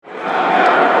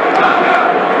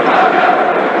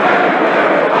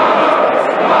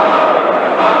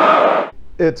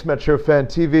It's Metro Fan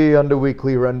TV on the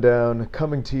Weekly Rundown,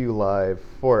 coming to you live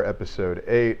for episode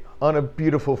 8 on a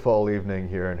beautiful fall evening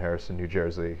here in Harrison, New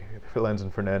Jersey. Lenz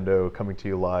and Fernando coming to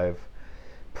you live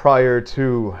prior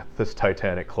to this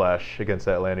titanic clash against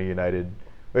Atlanta United,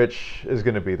 which is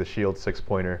going to be the Shield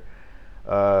six-pointer.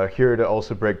 Here to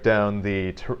also break down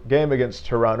the game against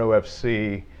Toronto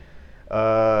FC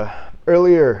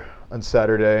earlier on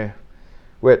Saturday,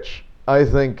 which I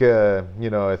think,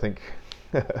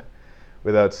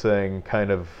 without saying,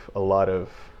 kind of a lot of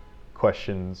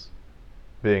questions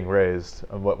being raised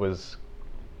on what was,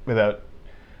 without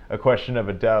a question of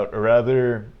a doubt, a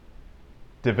rather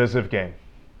divisive game.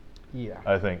 Yeah.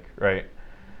 I think, right?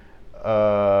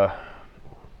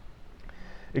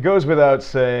 It goes without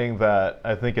saying that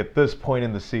I think at this point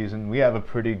in the season, we have a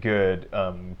pretty good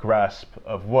grasp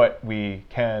of what we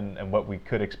can and what we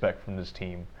could expect from this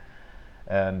team.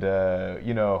 And,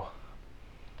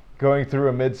 going through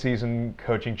a mid-season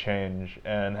coaching change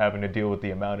and having to deal with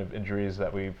the amount of injuries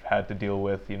that we've had to deal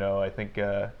with, I think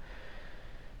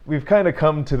we've kind of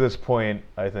come to this point,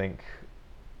 I think,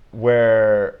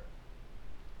 where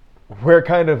we're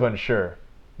kind of unsure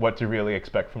what to really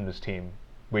expect from this team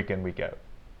week in, week out.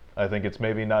 I think it's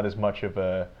maybe not as much of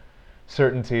a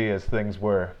certainty as things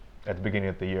were at the beginning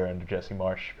of the year under Jesse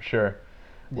Marsch, for sure,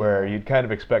 where you'd kind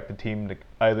of expect the team to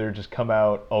either just come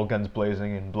out all guns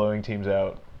blazing and blowing teams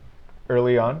out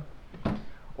early on,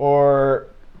 or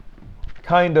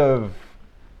kind of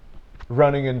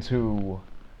running into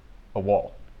a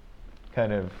wall,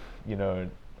 kind of,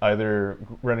 either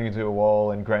running into a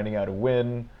wall and grinding out a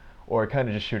win, or kind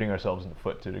of just shooting ourselves in the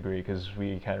foot to a degree because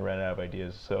we kind of ran out of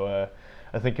ideas. So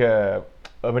I think a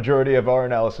majority of our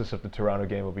analysis of the Toronto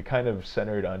game will be kind of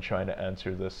centered on trying to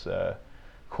answer this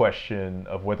question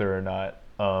of whether or not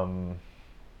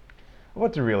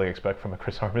what to really expect from a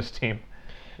Chris Armas team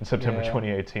in September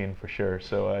 2018, for sure.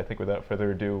 So I think without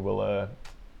further ado, we'll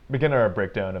begin our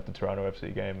breakdown of the Toronto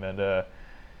FC game, and it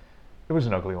was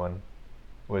an ugly one,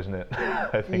 wasn't it?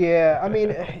 I think. Yeah, I mean,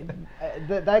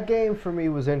 that game for me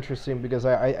was interesting because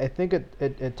I think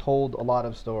it told a lot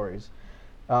of stories.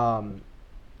 I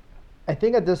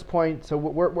think at this point, so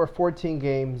we're 14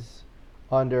 games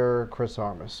under Chris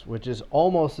Armas, which is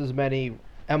almost as many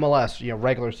MLS,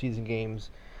 regular season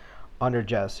games under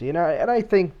Jesse, and I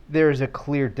think there's a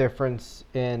clear difference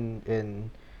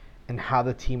in how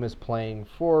the team is playing,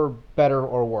 for better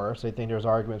or worse. I think there's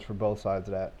arguments for both sides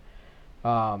of that.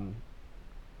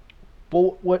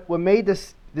 But what made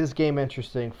this game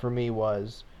interesting for me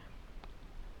was,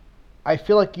 I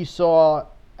feel like you saw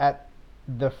at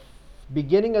the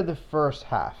beginning of the first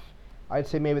half, I'd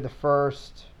say maybe the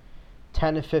first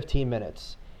 10 to 15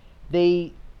 minutes,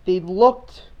 they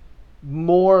looked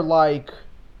more like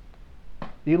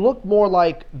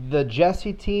the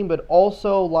Jesse team, but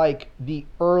also like the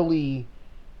early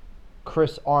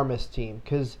Chris Armas team,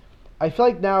 because I feel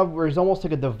like now there's almost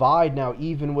like a divide now,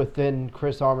 even within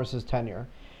Chris Armas' tenure.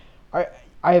 I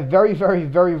have very, very,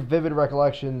 very vivid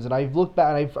recollections, and I've looked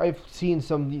back and I've seen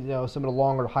some some of the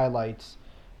longer highlights,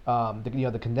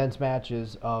 the condensed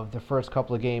matches of the first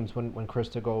couple of games when Chris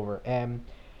took over, and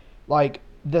like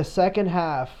the second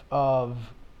half of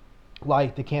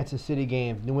like the Kansas City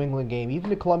game, New England game,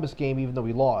 even the Columbus game, even though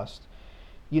we lost,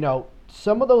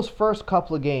 some of those first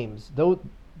couple of games,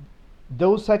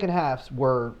 those second halves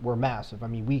were massive. I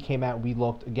mean, we came out, we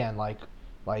looked again like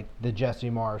the Jesse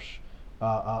Marsch,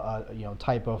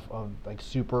 type of like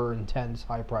super intense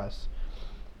high press,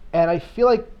 and I feel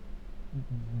like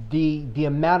the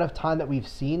amount of time that we've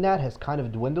seen that has kind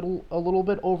of dwindled a little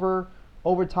bit over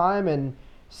time, and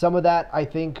some of that I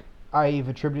think I've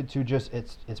attributed to just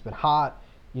it's been hot,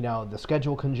 the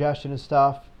schedule congestion and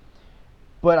stuff.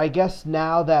 But I guess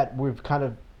now that we've kind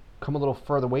of come a little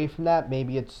further away from that,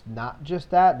 maybe it's not just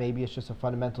that, maybe it's just a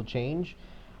fundamental change.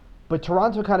 But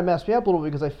Toronto kind of messed me up a little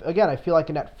bit because I feel like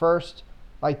in that first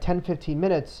like 10-15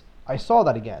 minutes I saw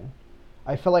that again.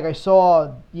 I felt like I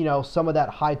saw some of that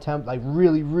high tempo, like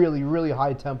really, really, really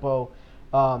high tempo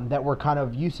that we're kind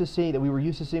of used to seeing, that we were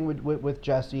used to seeing with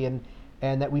Jesse,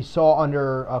 and that we saw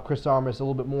under Chris Armas a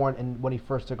little bit more when he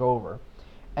first took over.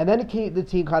 And then the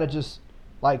team kind of just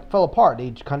like fell apart.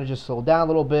 They kind of just slowed down a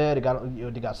little bit. They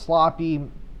got sloppy.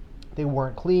 They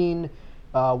weren't clean.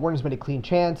 Weren't as many clean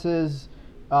chances.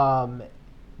 Then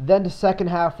the second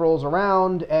half rolls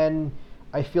around, and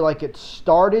I feel like it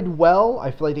started well. I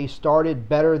feel like they started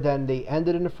better than they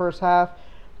ended in the first half.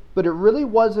 But it really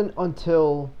wasn't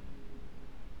until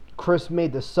Chris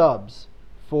made the subs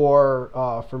for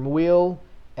Mouille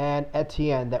and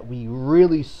Etienne that we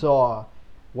really saw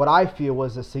what I feel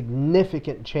was a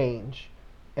significant change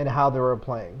in how they were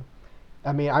playing.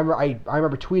 I mean, I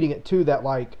remember tweeting it too that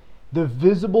like the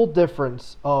visible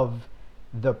difference of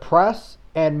the press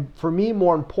and for me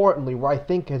more importantly where I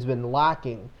think has been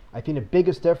lacking, I think the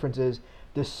biggest difference is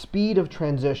the speed of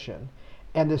transition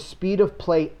and the speed of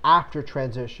play after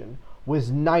transition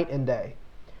was night and day.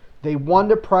 They won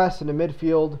the press in the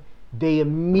midfield. They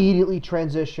immediately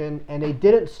transitioned and they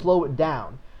didn't slow it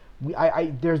down.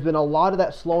 There's been a lot of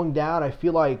that slowing down. I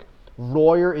feel like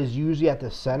Royer is usually at the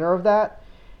center of that.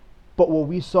 But what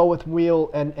we saw with Wheel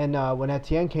and when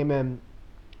Etienne came in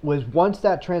was once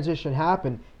that transition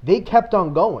happened, they kept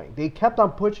on going. They kept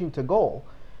on pushing to goal.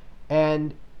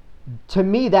 And to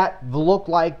me, that looked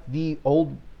like the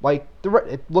old,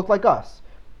 it looked like us.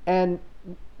 And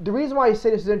the reason why I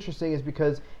say this is interesting is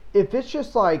because if it's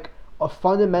just like a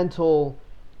fundamental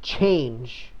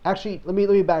change, actually, let me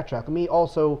backtrack. Let me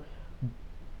also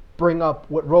bring up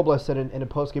what Robles said in a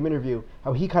post-game interview,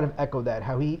 how he kind of echoed that,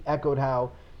 how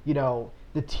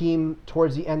the team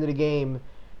towards the end of the game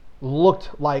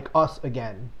looked like us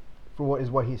again, for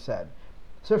what he said.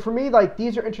 So for me, like,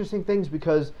 these are interesting things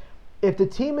because if the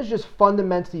team is just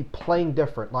fundamentally playing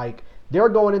different, like they're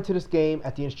going into this game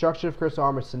at the instruction of Chris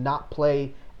Armas to not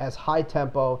play as high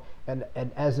tempo and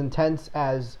as intense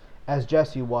as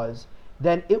Jesse was,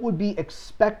 then it would be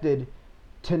expected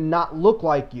to not look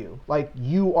like you. Like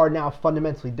you are now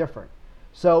fundamentally different.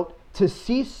 So to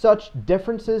see such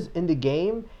differences in the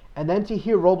game and then to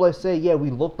hear Robles say, yeah,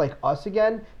 we look like us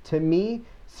again, to me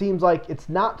seems like it's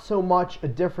not so much a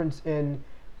difference in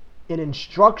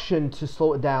instruction to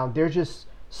slow it down. There's just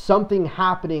something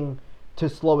happening to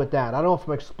slow it down. I don't know if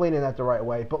I'm explaining that the right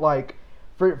way, but like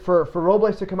for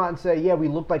Robles to come out and say, yeah, we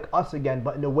look like us again,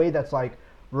 but in a way that's like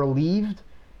relieved,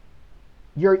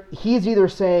 he's either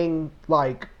saying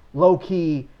like low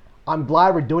key, I'm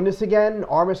glad we're doing this again.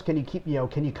 Armas, can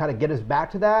you kind of get us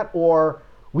back to that? Or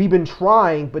we've been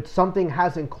trying, but something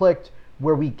hasn't clicked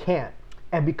where we can't.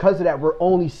 And because of that, we're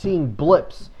only seeing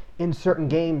blips in certain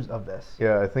games of this.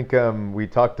 Yeah, I think we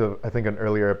talked I think on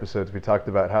earlier episodes we talked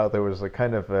about how there was a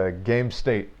kind of a game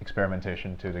state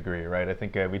experimentation to a degree, right? I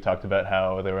think we talked about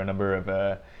how there were a number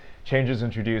of changes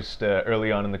introduced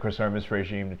early on in the Chris Armas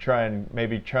regime to try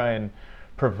and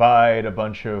provide a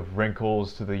bunch of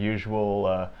wrinkles to the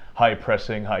usual high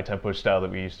pressing, high tempo style that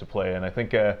we used to play. And I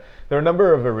think there were a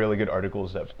number of really good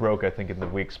articles that broke, I think, in the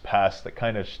weeks past that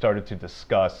kind of started to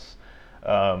discuss,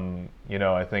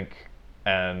 I think,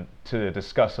 and to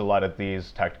discuss a lot of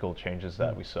these tactical changes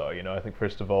that we saw. I think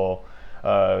first of all,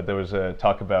 there was a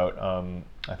talk about,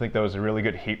 I think there was a really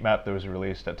good heat map that was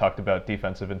released that talked about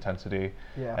defensive intensity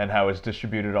and how it's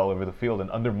distributed all over the field.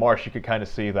 And under Marsch, you could kind of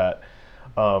see that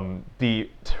the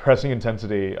pressing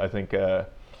intensity, I think,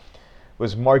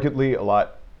 was markedly a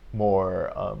lot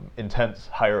more intense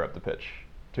higher up the pitch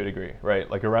to a degree, right?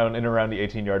 Like around the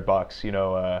 18-yard box,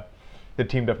 the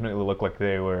team definitely looked like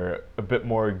they were a bit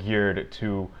more geared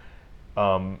to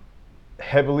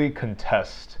heavily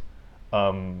contest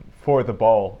for the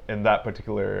ball in that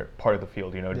particular part of the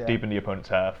field, deep in the opponent's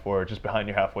half or just behind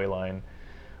your halfway line.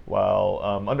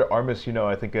 While under Armas,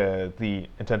 I think the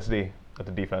intensity of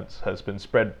the defense has been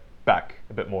spread back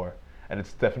a bit more, and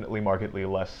it's definitely markedly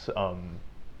less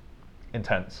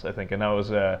intense, I think. And that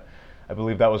was, I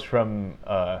believe that was from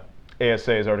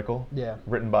ASA's article,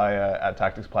 written by at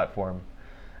Tactics Platform.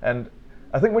 And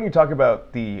I think when you talk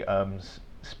about the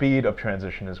speed of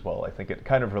transition as well, I think it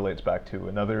kind of relates back to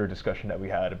another discussion that we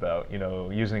had about,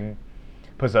 using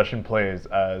possession plays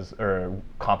as a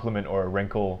complement or a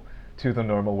wrinkle to the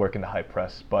normal work in the high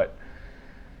press. But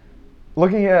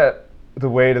looking at the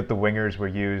way that the wingers were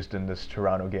used in this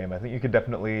Toronto game, I think you could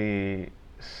definitely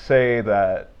say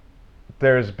that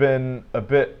there's been a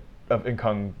bit of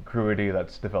incongruity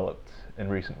that's developed in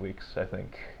recent weeks, I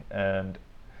think. And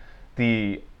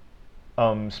the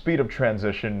speed of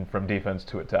transition from defense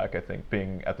to attack, I think,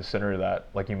 being at the center of that,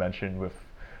 like you mentioned, with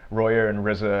Royer and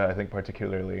Rizza, I think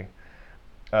particularly.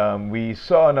 We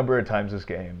saw a number of times this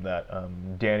game that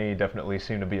Danny definitely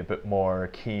seemed to be a bit more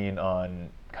keen on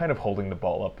kind of holding the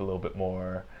ball up a little bit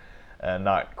more and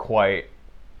not quite,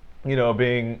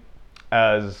 being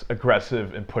as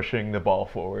aggressive in pushing the ball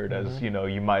forward as,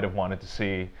 you might have wanted to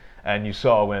see. And you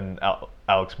saw when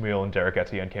Alex Muyl and Derek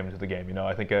Etienne came into the game.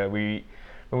 I think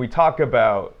when we talk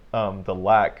about when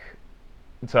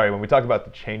we talk about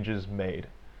the changes made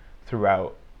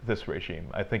throughout this regime,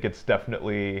 I think it's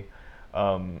definitely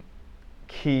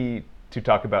key to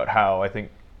talk about how I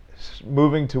think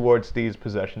moving towards these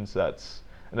possession sets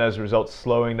and as a result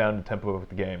slowing down the tempo of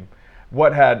the game,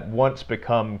 what had once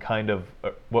become kind of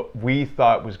what we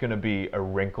thought was going to be a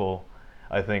wrinkle,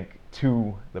 I think,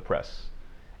 to the press,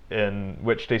 in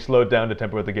which they slowed down the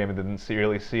tempo of the game and didn't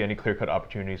really see any clear-cut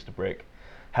opportunities to break,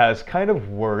 has kind of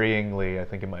worryingly, I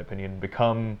think in my opinion,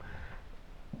 become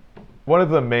one of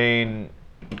the main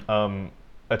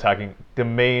attacking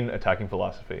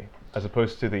philosophy, as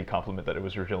opposed to the complement that it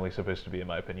was originally supposed to be, in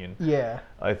my opinion. Yeah.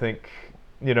 I think,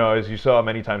 as you saw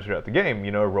many times throughout the game,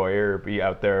 Royer be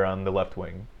out there on the left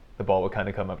wing. The ball would kind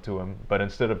of come up to him, but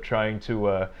instead of trying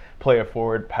to play a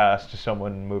forward pass to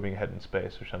someone moving ahead in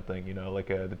space or something,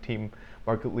 the team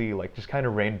markedly just kind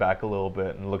of reined back a little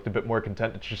bit and looked a bit more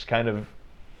content to just kind of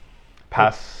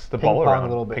pass the ball around,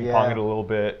 ping pong it a little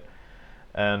bit,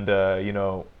 and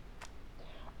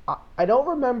I don't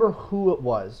remember who it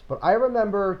was, but I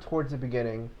remember towards the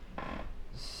beginning,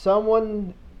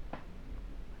 someone.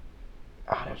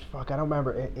 I don't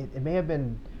remember. It may have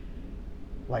been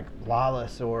like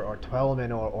Lawless or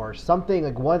Twellman or something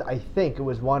like one. I think it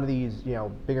was one of these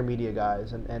bigger media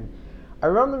guys, and I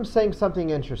remember them saying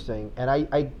something interesting, and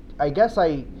I guess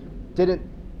I didn't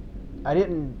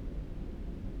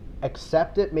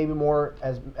accept it maybe more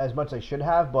as much as I should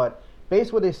have, but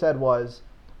basically what they said was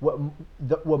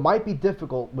what might be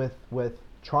difficult with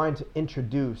trying to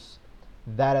introduce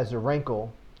that as a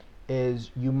wrinkle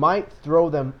is you might throw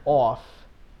them off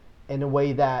in a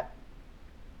way that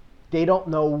they don't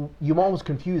know. You almost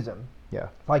confuse them. Yeah.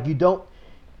 Like you don't.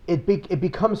 It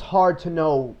becomes hard to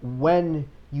know when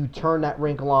you turn that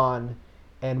wrinkle on,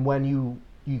 and when you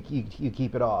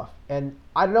keep it off. And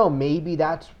I don't know. Maybe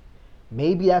that's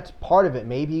part of it.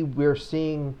 Maybe we're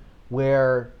seeing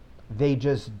where they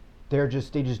just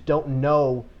don't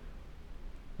know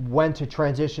when to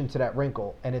transition to that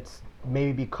wrinkle, and it's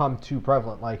maybe become too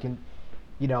prevalent. Like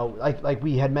like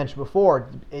we had mentioned before,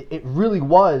 it really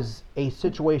was a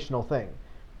situational thing.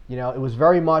 It was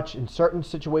very much in certain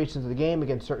situations of the game,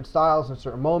 against certain styles and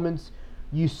certain moments,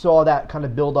 you saw that kind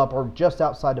of build up or just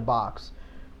outside the box.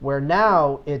 Where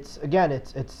now it's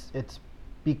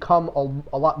become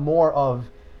a lot more of,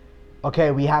 okay,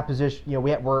 we have position,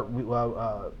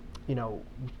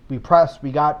 we pressed,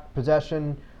 we got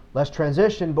possession, let's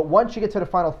transition. But once you get to the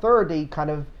final third, they kind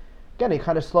of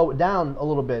slow it down a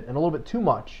little bit and a little bit too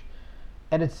much,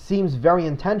 and it seems very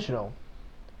intentional.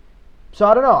 So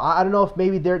I don't know. I don't know if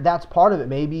maybe that's part of it.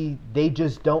 Maybe they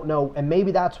just don't know, and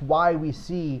maybe that's why we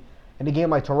see in a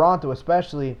game like Toronto,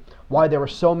 especially, why there were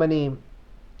so many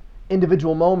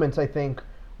individual moments, I think,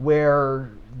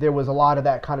 where there was a lot of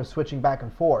that kind of switching back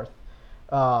and forth.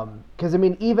 Because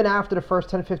even after the first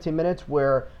 10-15 minutes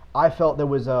where I felt there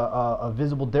was a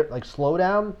visible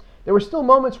slowdown, there were still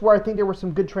moments where I think there were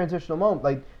some good transitional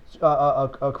moments,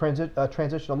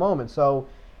 transitional moments. So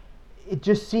it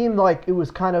just seemed like it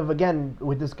was kind of, again,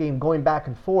 with this game going back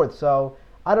and forth. So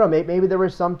I don't know, maybe there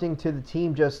was something to the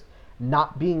team just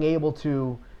not being able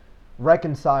to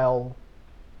reconcile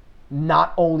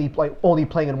not only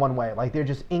playing in one way. Like they're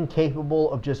just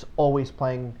incapable of just always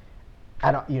playing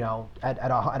at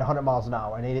 100 miles an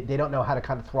hour, and they don't know how to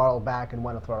kind of throttle back and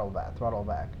when to throttle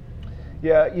back.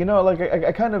 Yeah,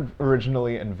 I kind of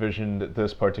originally envisioned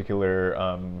this particular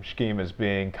scheme as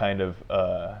being kind of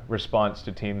a response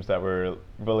to teams that were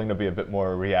willing to be a bit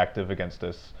more reactive against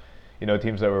us.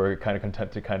 Teams that were kind of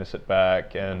content to kind of sit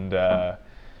back and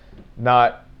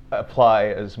not apply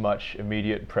as much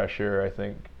immediate pressure, I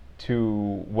think,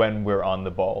 to when we're on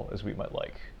the ball as we might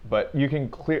like. But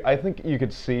I think you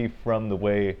could see from the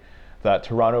way that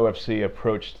Toronto FC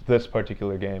approached this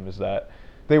particular game is that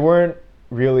they weren't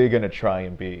really going to try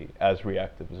and be as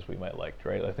reactive as we might like,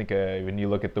 right? I think when you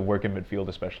look at the work in midfield,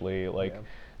 especially,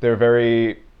 they're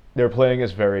playing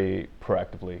us very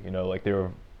proactively. They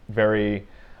were very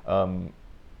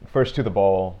first to the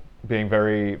ball, being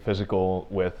very physical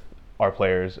with our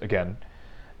players again,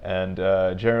 and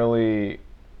generally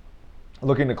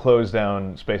looking to close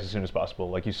down space as soon as possible.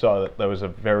 Like you saw, that was a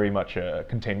very much a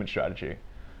containment strategy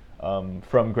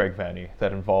from Greg Vanney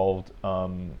that involved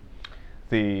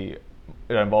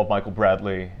Michael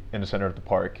Bradley in the center of the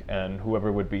park, and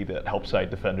whoever would be that help side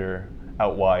defender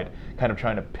out wide, kind of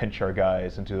trying to pinch our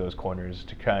guys into those corners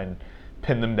to try and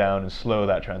pin them down and slow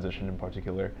that transition in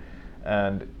particular.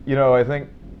 And I think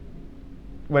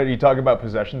when you talk about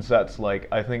possession sets,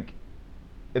 I think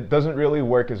it doesn't really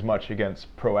work as much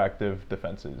against proactive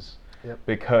defenses. Yep.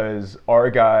 Because our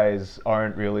guys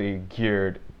aren't really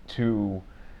geared to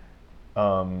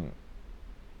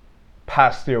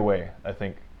pass their way, I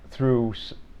think, through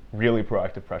really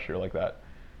proactive pressure like that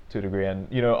to a degree. And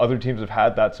other teams have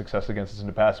had that success against us in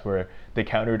the past where they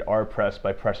countered our press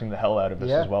by pressing the hell out of us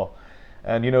as well.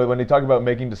 And when they talk about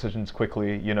making decisions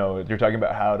quickly, you're talking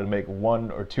about how to make one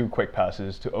or two quick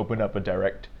passes to open up a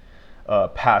direct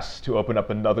pass to open up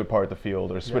another part of the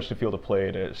field, or switch Yep. the field of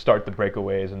play to start the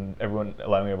breakaways, and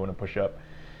allowing everyone to push up.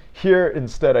 Here,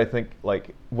 instead, I think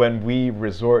like when we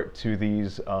resort to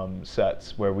these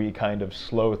sets where we kind of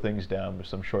slow things down with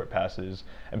some short passes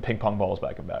and ping pong balls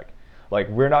back and back, like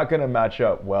we're not going to match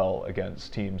up well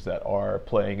against teams that are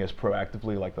playing as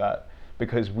proactively like that,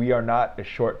 because we are not a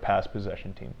short pass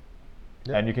possession team.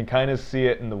 Yep. And you can kind of see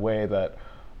it in the way that,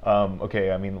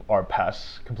 okay, I mean, our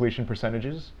pass completion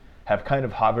percentages have kind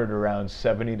of hovered around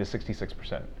 70 to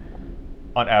 66%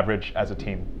 on average as a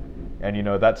team. And, you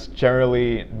know, that's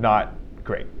generally not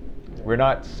great. We're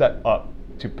not set up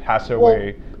to pass our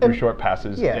way through short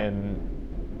passes in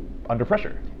under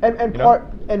pressure. And you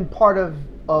know? part of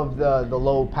the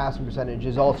low passing percentage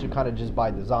is also kind of just by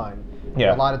design.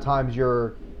 Yeah. A lot of times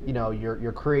you're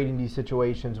creating these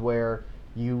situations where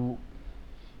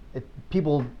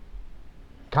people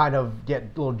kind of get a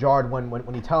little jarred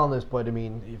when you tell them this, but I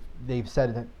mean, if they've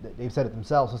said it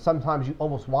themselves. So sometimes you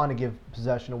almost want to give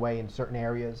possession away in certain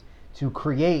areas to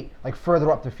create, like further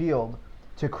up the field,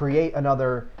 to create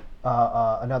another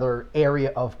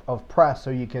area of press, so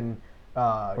you can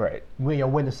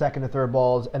win the second and third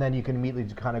balls, and then you can immediately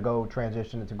just kind of go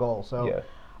transition into goal. So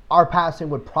our passing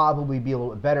would probably be a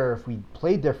little bit better if we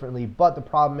played differently, but the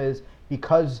problem is,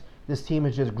 because this team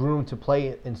is just groomed to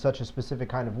play in such a specific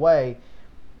kind of way,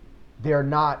 they're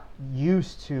not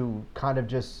used to kind of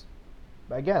just,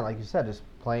 again, like you said, just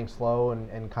playing slow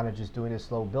and kind of just doing this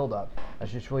slow build-up.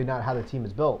 That's just really not how the team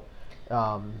is built.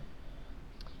 But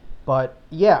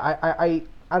yeah, I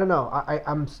don't know.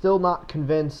 I'm still not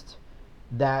convinced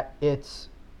that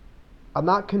I'm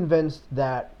not convinced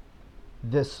that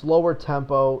this slower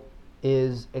tempo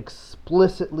is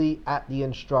explicitly at the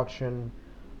instruction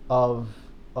of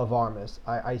Armas.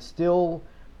 I still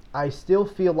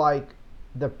feel like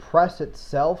the press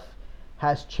itself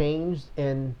has changed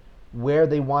in where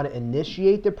they want to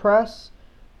initiate the press,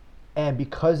 and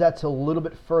because that's a little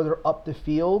bit further up the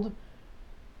field,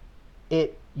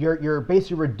 you're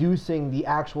basically reducing the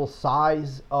actual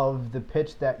size of the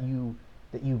pitch that you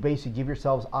basically give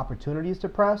yourselves opportunities to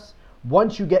press.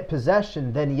 Once you get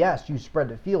possession, then yes, you spread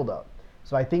the field up.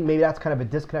 So I think maybe that's kind of a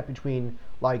disconnect between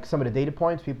like some of the data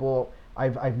points.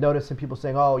 I've noticed some people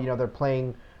saying, oh, they're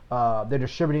playing, they're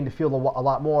distributing the field a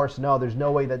lot more. So no, there's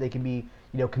no way that they can be,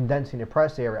 condensing the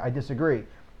press area. I disagree.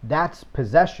 That's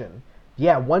possession.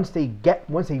 Yeah, once they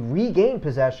regain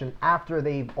possession after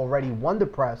they've already won the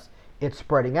press, it's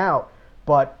spreading out.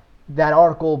 But that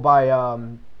article by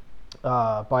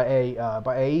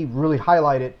AE really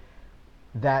highlighted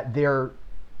that they're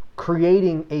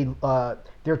creating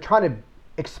they're trying to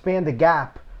expand the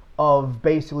gap of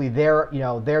basically their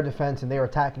defense and their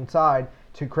attacking side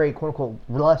to create quote unquote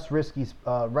less risky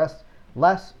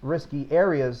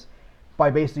areas by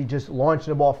basically just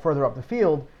launching the ball further up the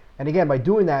field. And again, by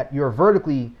doing that, you're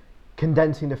vertically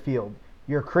condensing the field.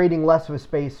 You're creating less of a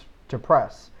space to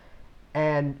press.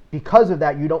 And because of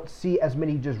that, you don't see as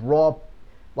many just raw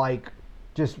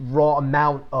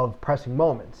amount of pressing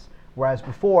moments. Whereas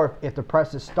before, if the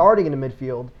press is starting in the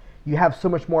midfield, you have so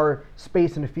much more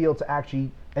space in the field to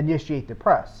actually initiate the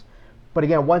press. But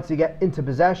again, once they get into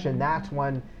possession, that's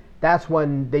when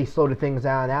they slow the things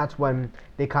down. That's when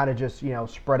they kind of just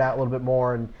spread out a little bit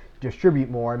more and distribute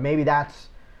more. And maybe that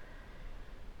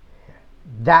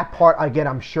part, again,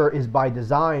 I'm sure is by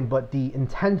design. But the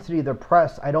intensity of the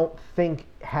press, I don't think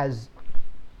has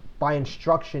by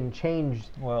instruction changed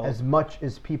as much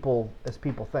as people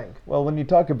think. Well, when you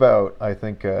talk about, I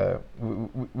think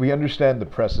we understand the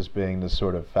press as being this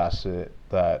sort of facet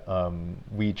that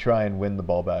we try and win the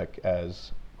ball back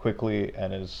as quickly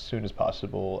and as soon as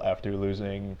possible after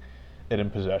losing it in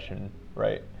possession,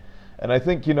 right? And I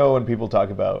think, when people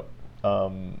talk about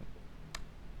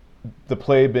the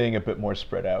play being a bit more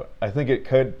spread out, I think it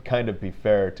could kind of be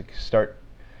fair to start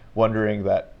wondering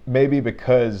that maybe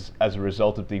because as a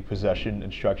result of the possession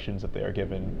instructions that they are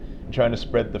given and trying to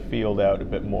spread the field out a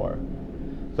bit more,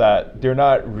 that they're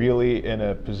not really in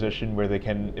a position where they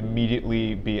can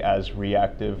immediately be as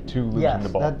reactive to losing the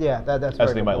ball that's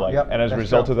as they might like. Yep, and as a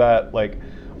result of that, like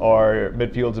our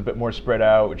midfield's a bit more spread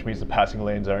out, which means the passing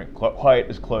lanes aren't quite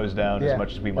as closed down as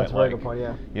much as we might like. That's a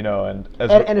very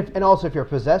good point, and also if you're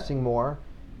possessing more,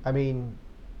 I mean,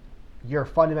 you're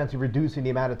fundamentally reducing the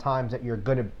amount of times that you're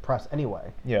going to press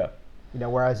anyway. Yeah.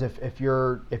 Whereas if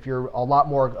you're a lot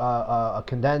more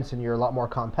condensed and you're a lot more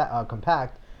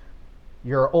compact,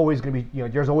 you're always going to be,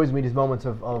 there's always going to be these moments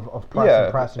of press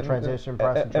and press and transition,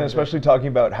 press and transition. And especially talking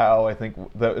about how I think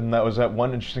and that was that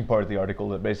one interesting part of the article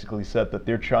that basically said that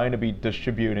they're trying to be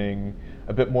distributing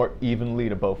a bit more evenly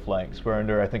to both flanks,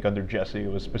 where I think under Jesse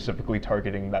it was specifically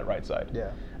targeting that right side. Yeah.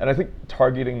 And I think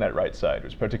targeting that right side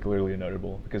was particularly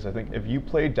notable because I think if you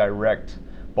play direct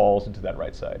balls into that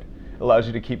right side, it allows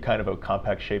you to keep kind of a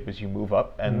compact shape as you move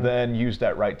up and then use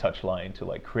that right touch line to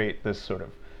like create this sort of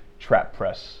trap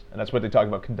press, and that's what they talk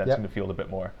about, condensing the field a bit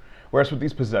more. Whereas with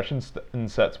these possession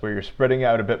sets where you're spreading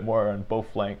out a bit more on both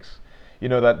flanks,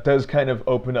 that does kind of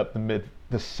open up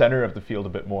the center of the field a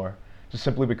bit more, just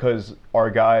simply because our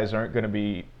guys aren't going to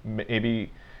be,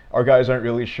 maybe our guys aren't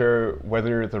really sure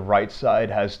whether the right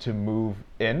side has to move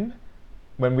in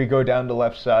when we go down the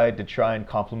left side to try and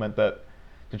complement that,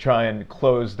 to try and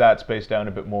close that space down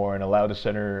a bit more and allow the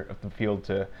center of the field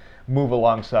to move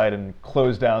alongside and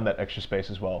close down that extra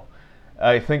space as well.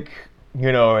 I think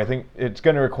it's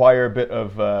going to require a bit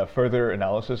of further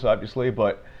analysis, obviously,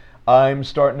 but I'm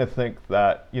starting to think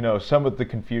that, some of the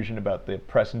confusion about the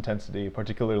press intensity,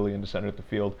 particularly in the center of the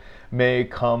field, may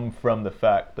come from the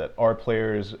fact that our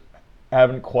players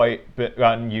haven't quite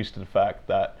gotten used to the fact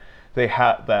that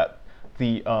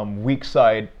the weak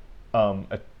side,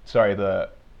 the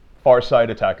far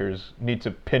side attackers need to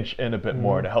pinch in a bit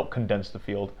more to help condense the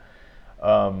field.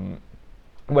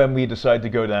 When we decide to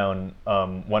go down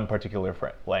one particular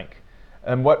flank.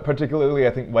 And what particularly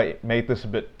I think might make this a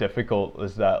bit difficult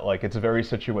is that it's a very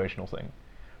situational thing,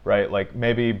 right? Like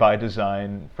maybe by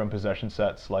design from possession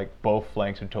sets, both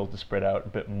flanks are told to spread out a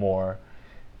bit more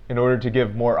in order to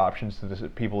give more options to the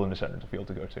people in the center of the field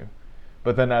to go to.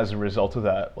 But then as a result of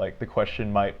that, the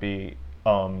question might be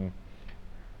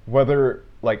whether,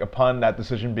 upon that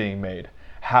decision being made,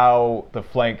 how the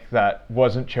flank that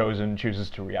wasn't chosen chooses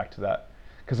to react to that.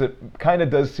 Because it kind of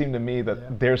does seem to me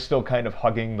that they're still kind of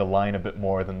hugging the line a bit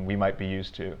more than we might be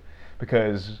used to.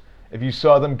 Because if you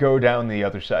saw them go down the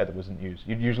other side that wasn't used,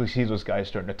 you'd usually see those guys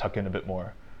starting to tuck in a bit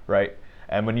more, right?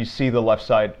 And when you see the left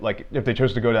side, if they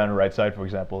chose to go down the right side, for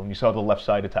example, and you saw the left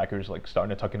side attackers starting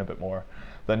to tuck in a bit more,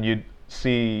 then you'd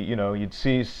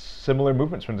see similar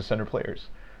movements from the center players,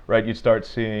 right? You'd start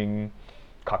seeing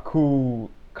Kaku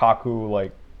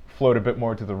float a bit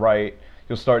more to the right.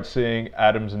 You'll start seeing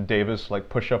Adams and Davis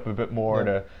push up a bit more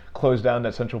to close down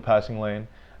that central passing lane.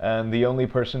 And the only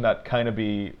person that kind of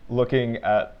be looking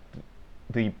at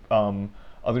the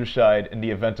other side in the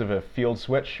event of a field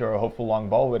switch or a hopeful long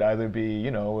ball would either be,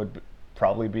 would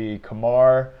probably be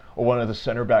Kamar or one of the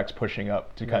center backs pushing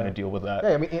up to kind of deal with that.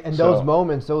 Yeah, I mean, and those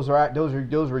moments, those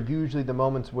were usually the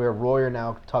moments where Royer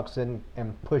now tucks in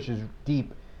and pushes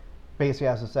deep, basically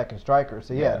as a second striker.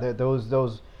 So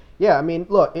those. Yeah, I mean,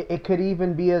 look, it could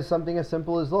even be something as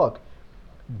simple as, look,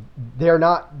 they're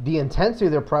not, the intensity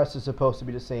of their press is supposed to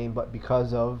be the same, but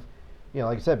because of,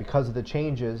 like I said, because of the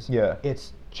changes,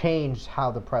 it's changed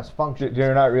how the press functions.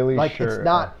 They're not really sure. It's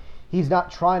not, he's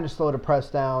not trying to slow the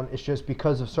press down. It's just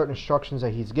because of certain instructions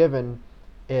that he's given,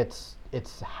 it's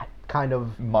kind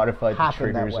of modified the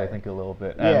triggers, I think, a little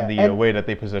bit, and the way that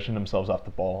they position themselves off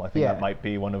the ball. I think that might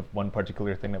be one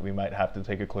particular thing that we might have to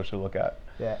take a closer look at.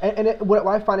 Yeah, and what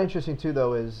I find interesting too,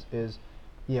 though, is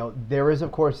there is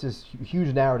of course this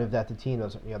huge narrative that the team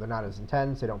doesn't, they're not as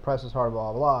intense, they don't press as hard,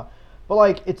 blah blah blah.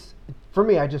 But it's, for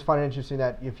me, I just find it interesting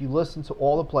that if you listen to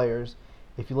all the players,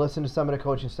 if you listen to some of the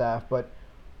coaching staff, but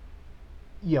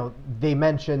they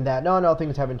mentioned that no,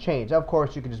 things haven't changed. Of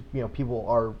course, you can just, people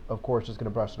are, of course, just going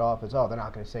to brush it off as, they're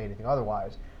not going to say anything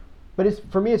otherwise.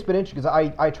 But for me, it's been interesting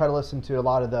because I try to listen to a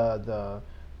lot of the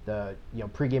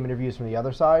pregame interviews from the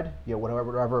other side,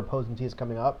 whatever opposing team is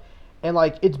coming up, and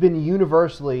it's been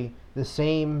universally the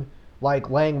same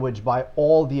language by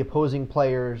all the opposing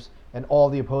players and all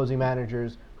the opposing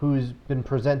managers who's been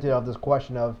presented of this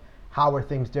question of how are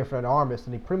things different at Armis,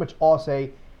 and they pretty much all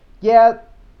say,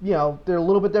 they're a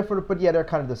little bit different, but they're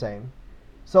kind of the same.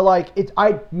 So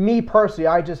me personally,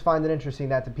 I just find it interesting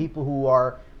that the people who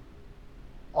are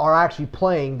actually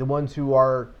playing, the ones who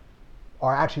are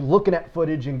actually looking at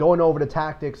footage and going over the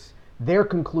tactics, their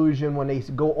conclusion when they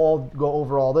go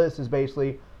over all this is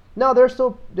basically, no, they're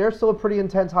still a pretty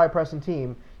intense, high pressing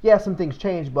team. Yeah, some things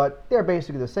change, but they're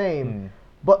basically the same.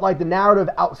 But the narrative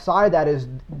outside that is,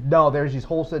 no, there's these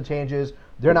wholesale changes.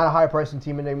 They're not a high pressing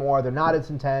team anymore. They're not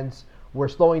as intense. We're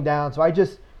slowing down. So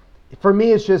for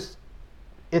me, it's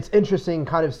interesting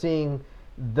kind of seeing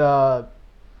the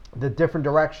different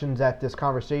directions that this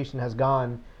conversation has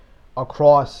gone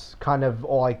across kind of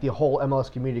the whole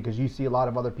MLS community, because you see a lot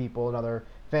of other people and other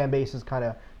fan bases kind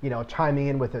of, chiming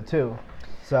in with it too.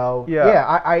 So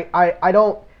I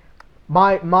don't,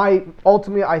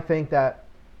 ultimately I think that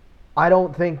I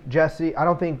don't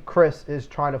think Chris is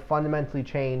trying to fundamentally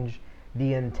change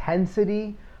the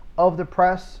intensity of the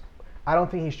press. I don't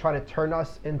think he's trying to turn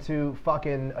us into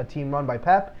fucking a team run by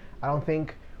Pep. I don't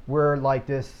think we're like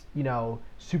this,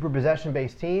 super possession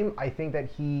based team. I think that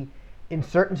he, in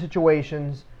certain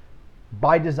situations,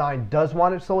 by design, does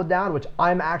want to slow it down, which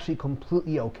I'm actually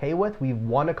completely okay with. We've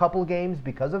won a couple of games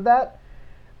because of that.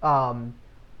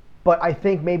 But I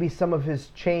think maybe some of his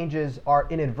changes are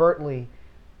inadvertently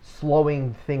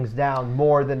slowing things down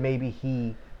more than maybe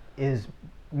he is,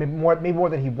 maybe more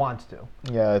than he wants to.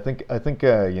 Yeah, I think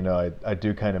I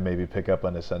do kind of maybe pick up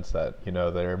on the sense that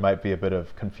there might be a bit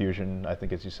of confusion. I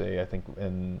think, as you say, I think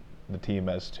in the team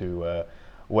as to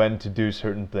when to do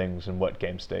certain things and what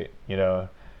game state,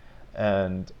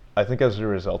 and I think as a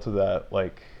result of that,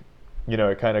 like,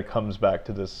 it kind of comes back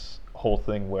to this whole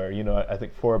thing where I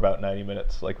think for about 90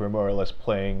 minutes, like, we're more or less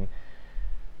playing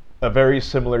a very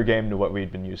similar game to what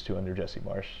we'd been used to under Jesse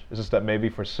Marsch. It's just that maybe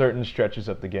for certain stretches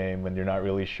of the game when you're not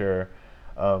really sure,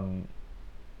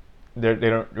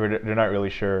 they're not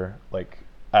really sure, like,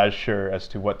 as sure as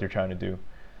to what they're trying to do.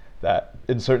 That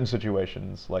in certain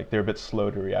situations, like, they're a bit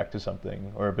slow to react to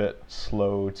something, or a bit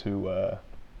slow to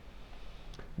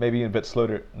maybe not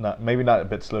a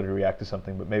bit slow to react to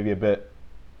something, but maybe a bit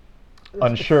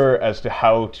unsure as to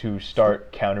how to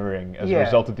start countering as a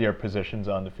result of their positions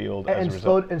on the field.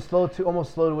 Slow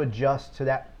to adjust to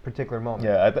that particular moment.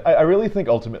 Yeah, I really think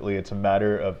ultimately it's a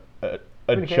matter of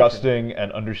adjusting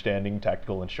and understanding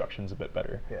tactical instructions a bit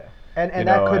better. Yeah, and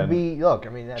that could be, look, I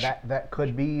mean, that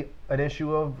could be an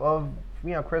issue of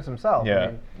Chris himself.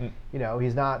 Yeah. I mean,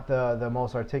 he's not the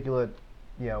most articulate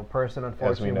person,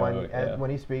 unfortunately, when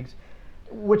he speaks.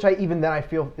 Which I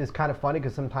feel is kind of funny,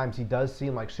 because sometimes he does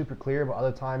seem like super clear, but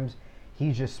other times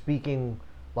he's just speaking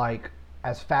like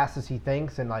as fast as he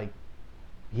thinks, and like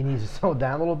he needs to slow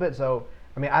down a little bit. So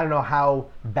I mean, I don't know how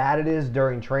bad it is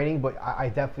during training, but I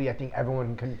think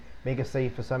everyone can make a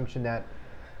safe assumption that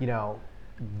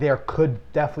there could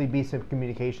definitely be some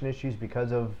communication issues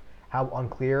because of how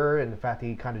unclear, and the fact that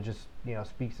he kind of just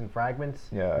speaks in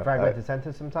fragmented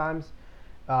sentences sometimes.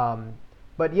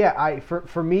 But yeah,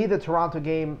 for me, the Toronto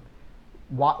game,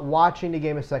 watching the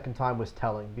game a second time was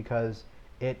telling, because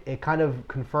it kind of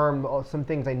confirmed some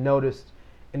things I noticed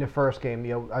in the first game.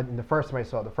 In the first time I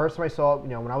saw it,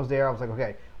 when I was there, I was like,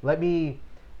 okay, let me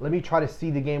try to see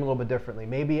the game a little bit differently.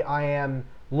 Maybe I am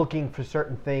looking for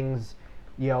certain things,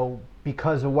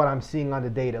 because of what I'm seeing on the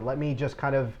data. Let me just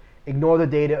kind of ignore the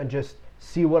data and just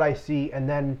see what I see, and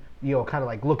then kind of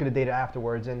like look at the data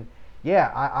afterwards. And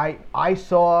yeah, I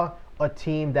saw a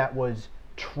team that was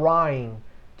trying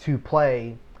to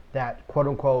play that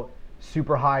quote-unquote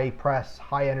super high press,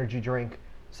 high energy drink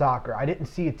soccer. I didn't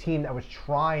see a team that was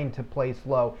trying to play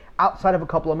slow outside of a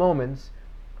couple of moments,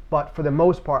 but for the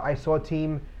most part, I saw a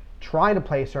team trying to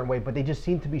play a certain way, but they just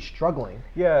seemed to be struggling.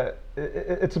 Yeah,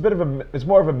 it's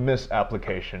more of a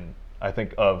misapplication, I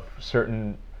think, of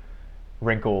certain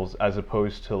wrinkles as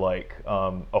opposed to like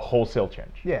a wholesale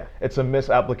change. Yeah, it's a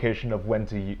misapplication of when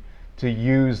to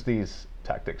use these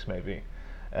tactics, maybe,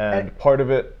 and part of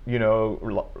it,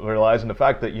 relies on the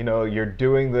fact that you're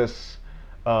doing this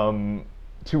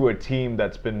to a team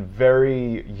that's been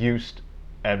very used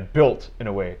and built in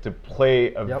a way to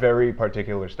play a very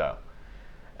particular style,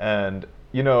 and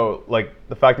like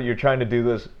the fact that you're trying to do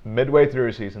this midway through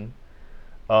a season,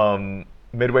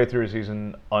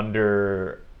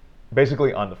 under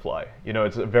basically on the fly.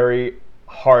 It's a very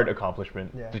hard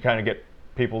accomplishment to kind of get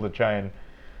people to try and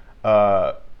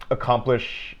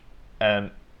accomplish, and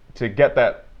to get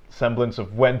that semblance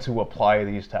of when to apply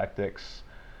these tactics.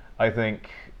 I think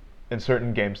in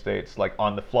certain game states, like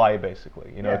on the fly,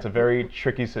 basically, it's a very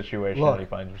tricky situation that he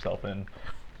finds himself in.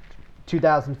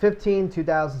 2015,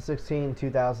 2016,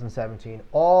 2017,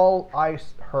 all I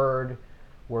heard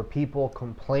were people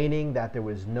complaining that there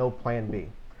was no plan B.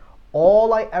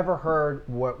 All I ever heard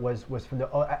was from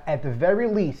at the very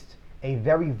least, a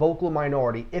very vocal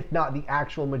minority, if not the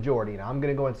actual majority, and I'm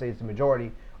going to go and say it's the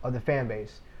majority of the fan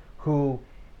base, who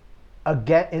comes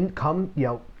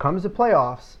to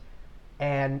playoffs,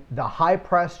 and the high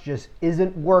press just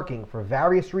isn't working for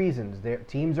various reasons. Their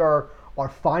teams are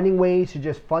finding ways to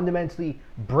just fundamentally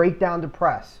break down the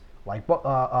press, like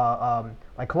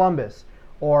Columbus,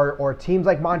 or teams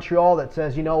like Montreal that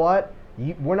says, you know what,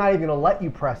 we're not even going to let you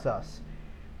press us.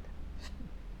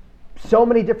 So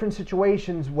many different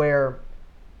situations where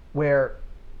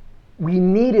we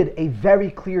needed a very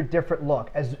clear, different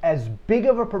look. As big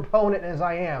of a proponent as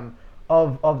I am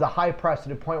of the high press, to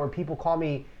the point where people call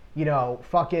me,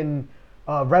 fucking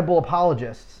Red Bull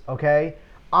apologists. Okay,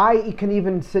 I can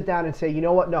even sit down and say, you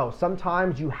know what? No,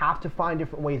 sometimes you have to find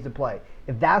different ways to play.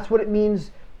 If that's what it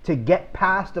means to get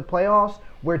past the playoffs,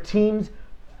 where teams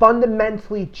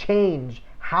fundamentally change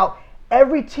how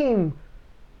every team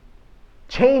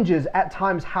changes at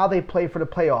times how they play for the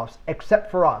playoffs,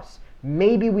 except for us.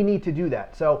 Maybe we need to do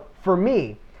that. So for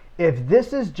me, if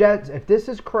this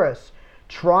is Chris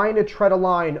trying to tread a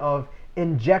line of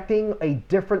injecting a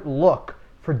different look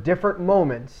for different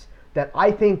moments that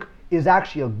I think is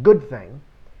actually a good thing,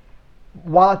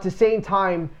 while at the same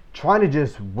time trying to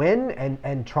just win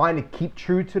and trying to keep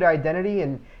true to the identity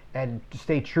and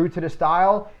stay true to the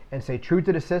style and stay true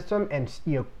to the system and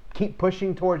keep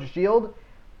pushing towards the shield,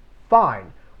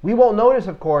 fine. We won't notice,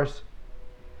 of course,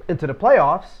 into the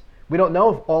playoffs. We don't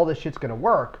know if all this shit's going to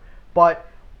work, but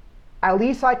at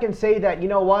least I can say that, you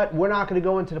know what, we're not going to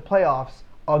go into the playoffs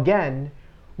again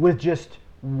with just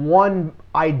one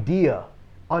idea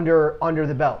under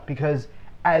the belt, because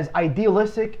as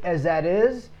idealistic as that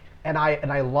is, and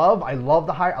I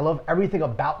love everything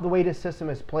about the way this system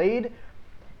is played.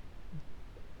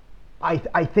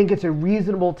 I think it's a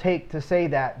reasonable take to say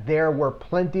that there were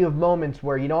plenty of moments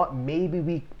where, you know what, maybe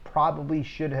we probably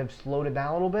should have slowed it down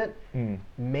a little bit.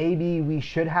 Maybe we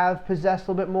should have possessed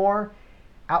a little bit more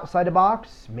outside the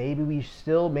box. Maybe we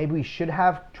should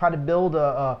have tried to build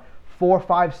a 4,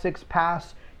 5, 6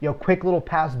 pass, quick little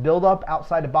pass build up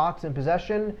outside the box in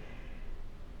possession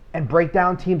and break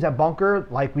down teams at bunker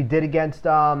like we did against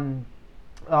who's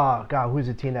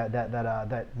the team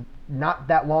that not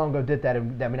that long ago did that.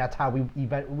 And I mean, that's how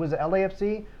was it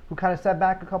LAFC who kind of sat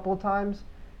back a couple of times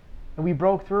and we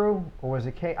broke through, or was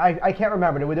it I can't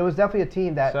remember. There was definitely a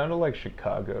team that sounded like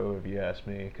Chicago, if you ask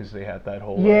me, because they had that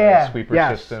whole sweeper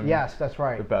system. Yes, that's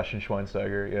right. With Bastian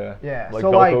Schweinsteiger, yeah. Like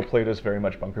so Velko played us very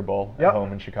much bunker ball at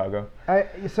home in Chicago. I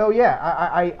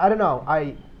don't know.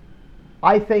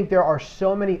 I think there are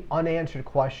so many unanswered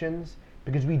questions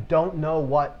because we don't know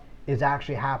what is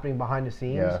actually happening behind the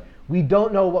scenes. Yeah. We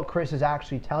don't know what Chris is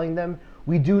actually telling them.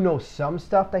 We do know some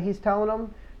stuff that he's telling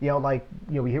them.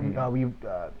 We hear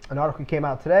an article came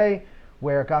out today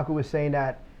where Kaku was saying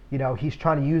that he's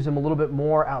trying to use them a little bit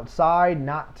more outside,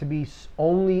 not to be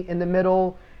only in the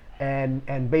middle,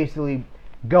 and basically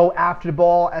go after the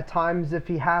ball at times if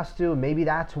he has to. Maybe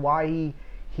that's why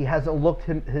he hasn't looked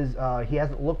he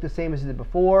hasn't looked the same as he did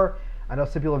before. I know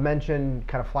some people have mentioned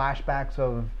kind of flashbacks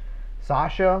of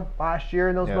Sasha last year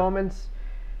in those moments.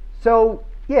 So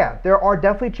yeah, there are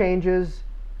definitely changes.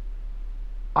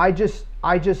 I don't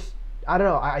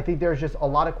know. I think there's just a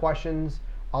lot of questions,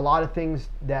 a lot of things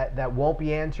that won't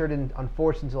be answered, and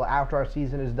unfortunately until after our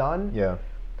season is done. Yeah.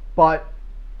 But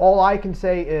all I can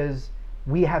say is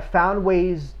we have found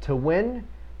ways to win.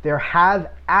 There have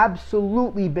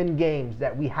absolutely been games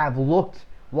that we have looked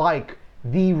like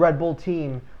the Red Bull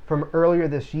team from earlier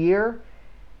this year.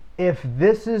 If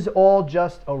this is all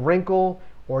just a wrinkle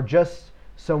or just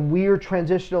some weird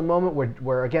transitional moment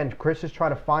where again, Chris is trying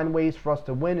to find ways for us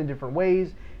to win in different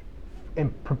ways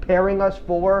and preparing us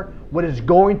for what is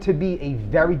going to be a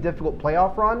very difficult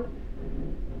playoff run,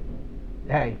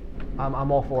 hey,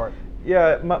 I'm all for it.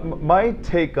 Yeah, my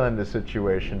take on the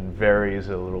situation varies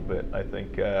a little bit. I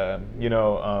think, I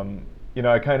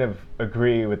kind of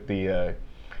agree with the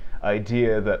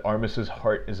idea that Armis's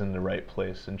heart is in the right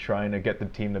place and trying to get the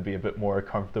team to be a bit more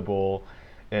comfortable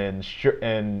and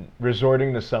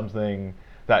resorting to something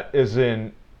that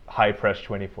isn't high press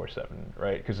 24/7,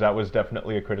 right? Because that was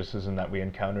definitely a criticism that we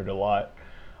encountered a lot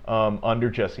under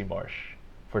Jesse Marsch,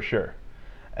 for sure.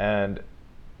 And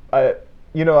I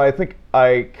think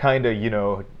I kind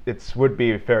of, it would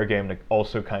be a fair game to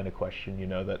also kind of question,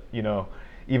 that,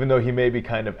 even though he may be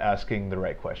kind of asking the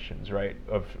right questions, right?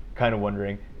 Of kind of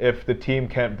wondering if the team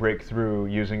can't break through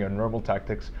using our normal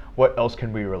tactics, what else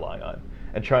can we rely on?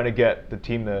 And trying to get the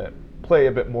team to play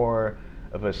a bit more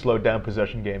of a slowed down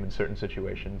possession game in certain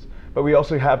situations. But we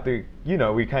also have to,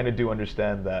 we kind of do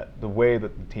understand that the way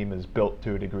that the team is built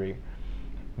to a degree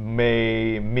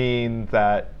may mean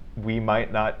that we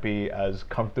might not be as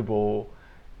comfortable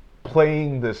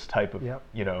playing this type of,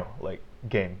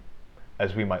 game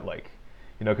as we might like.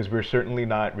 Because we're certainly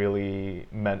not really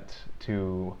meant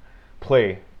to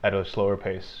play at a slower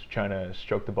pace, trying to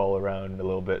stroke the ball around a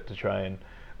little bit to try and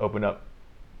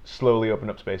slowly open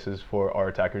up spaces for our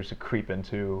attackers to creep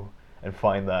into and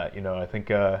find that. I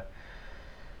think at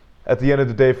the end of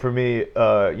the day, for me,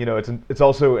 it's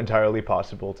also entirely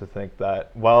possible to think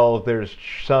that while there's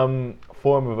some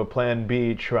form of a plan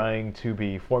B trying to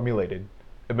be formulated,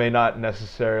 it may not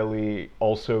necessarily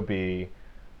also be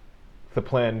the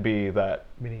plan B that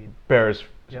bears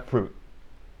fruit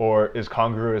or is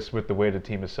congruous with the way the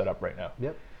team is set up right now.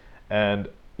 Yep. And,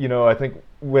 I think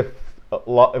with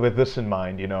this in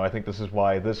mind, I think this is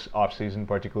why this offseason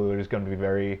particularly is going to be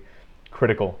very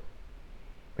critical,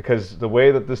 because the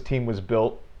way that this team was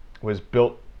built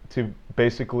to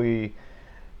basically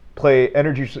play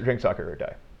energy drink soccer or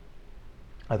die.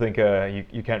 I think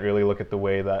you can't really look at the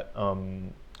way that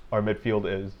our midfield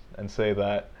is and say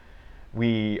that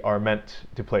we are meant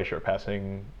to play short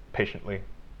passing patiently.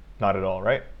 Not at all,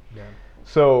 right? Yeah.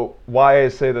 So why I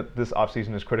say that this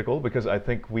offseason is critical, because I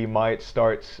think we might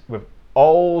start with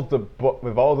all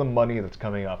the money that's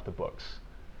coming off the books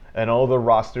and all the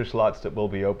roster slots that will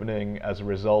be opening as a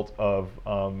result of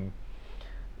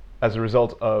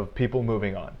people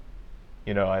moving on.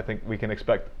 I think we can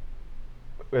expect,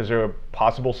 is there a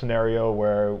possible scenario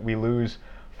where we lose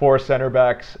 4 center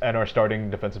backs and our starting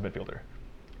defensive midfielder,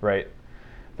 right?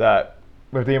 That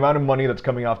with the amount of money that's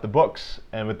coming off the books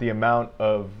and with the amount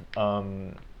of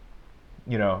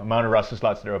roster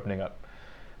slots that are opening up,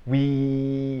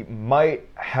 we might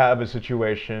have a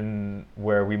situation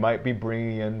where we might be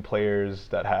bringing in players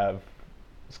that have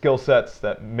skill sets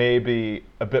that may be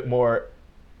a bit more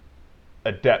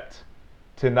adept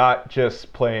to not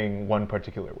just playing one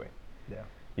particular way. Yeah.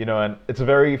 And it's a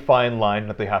very fine line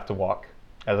that they have to walk.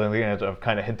 As I've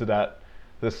kind of hinted at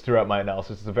this throughout my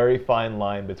analysis, it's a very fine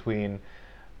line between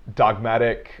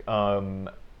dogmatic,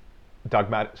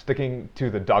 sticking to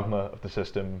the dogma of the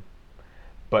system,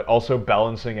 but also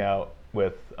balancing out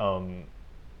with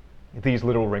these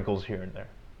little wrinkles here and there.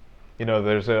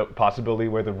 There's a possibility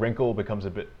where the wrinkle becomes a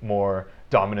bit more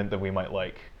dominant than we might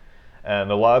like.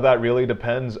 And a lot of that really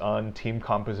depends on team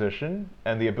composition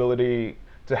and the ability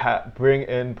to bring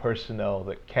in personnel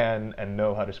that can and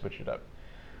know how to switch it up.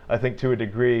 I think to a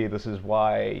degree, this is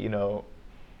why,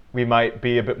 we might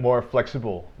be a bit more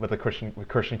flexible with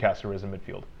Christian Castor as a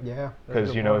midfield. Yeah.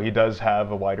 Because, he does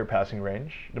have a wider passing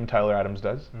range than Tyler Adams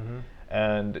does. Mm-hmm.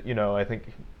 And, I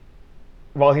think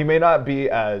while he may not be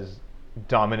as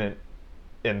dominant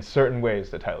in certain ways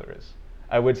that Tyler is,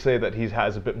 I would say that he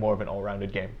has a bit more of an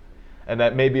all-rounded game. And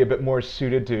that may be a bit more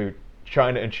suited to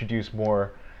trying to introduce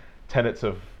more tenets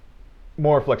of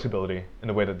more flexibility in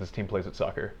the way that this team plays at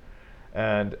soccer.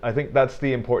 And I think that's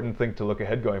the important thing to look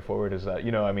ahead going forward, is that,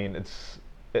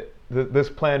 this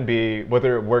plan B,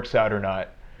 whether it works out or not,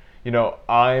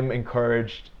 I'm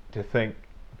encouraged to think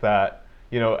that,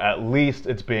 at least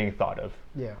it's being thought of.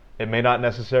 Yeah. It may not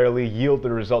necessarily yield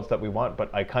the results that we want,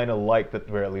 but I kind of like that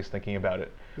we're at least thinking about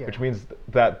it. Yeah. Which means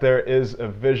that there is a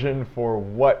vision for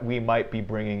what we might be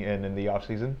bringing in the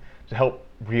offseason to help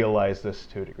realize this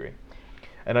to a degree.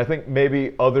 And I think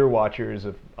maybe other watchers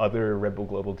of other Red Bull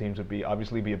Global teams would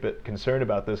obviously be a bit concerned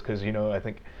about this, because I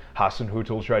think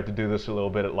Hasenhüttl tried to do this a little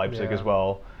bit at Leipzig as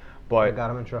well, but it got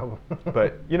him in trouble.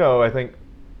 But I think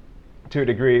to a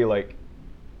degree, like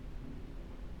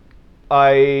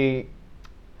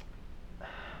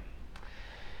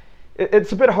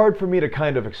it's a bit hard for me to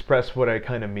kind of express what I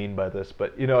kind of mean by this,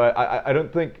 but I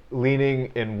don't think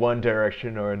leaning in one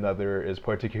direction or another is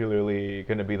particularly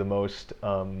going to be the most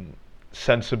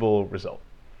sensible result.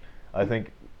 I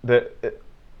think that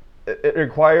it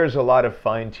requires a lot of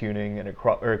fine-tuning, and it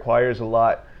requires a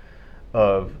lot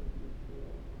of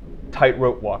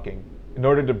tightrope walking in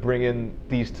order to bring in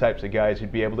these types of guys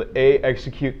who'd be able to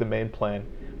execute the main plan,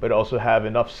 but also have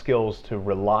enough skills to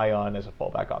rely on as a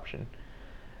fallback option.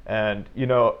 And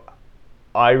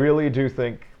I really do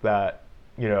think that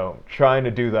trying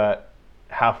to do that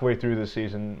halfway through the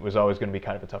season was always going to be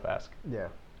kind of a tough ask. Yeah.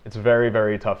 It's very,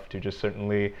 very tough to just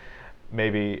certainly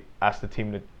maybe ask the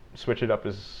team to switch it up,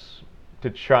 to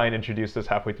try and introduce this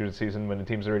halfway through the season when the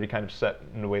team's already kind of set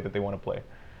in the way that they want to play.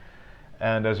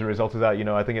 And as a result of that,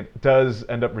 I think it does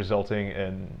end up resulting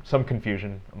in some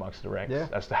confusion amongst the ranks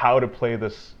as to how to play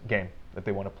this game that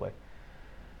they want to play.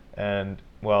 And,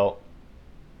 well,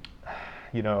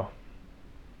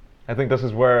 I think this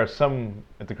is where some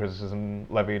of the criticism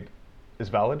levied is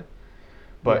valid,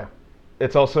 but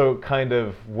it's also kind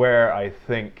of where I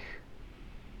think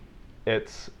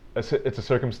it's a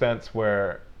circumstance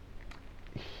where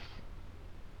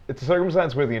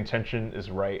the intention is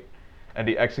right, and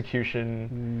the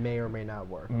execution may or may not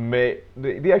work.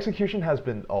 The execution has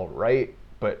been all right,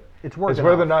 but it's whether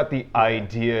or not the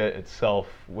idea itself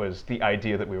was the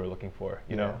idea that we were looking for.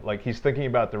 Like he's thinking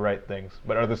about the right things,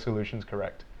 but are the solutions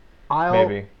correct?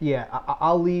 Maybe. Yeah,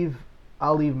 I'll leave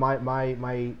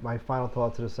my final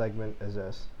thought to the segment as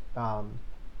this.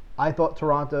 I thought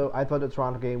the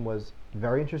Toronto game was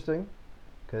very interesting,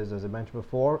 because as I mentioned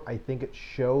before, I think it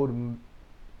showed.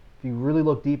 If you really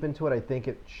look deep into it, I think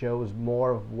it shows more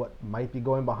of what might be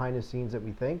going behind the scenes that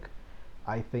we think.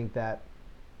 I think that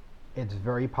it's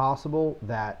very possible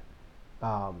that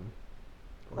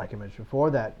like I mentioned before,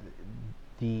 that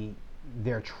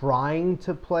they're trying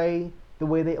to play the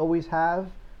way they always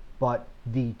have, but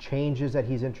the changes that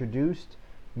he's introduced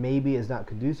maybe is not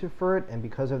conducive for it, and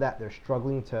because of that, they're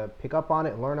struggling to pick up on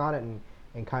it and learn on it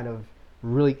and kind of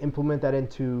really implement that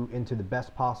into the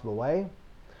best possible way.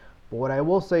 But what I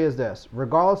will say is this: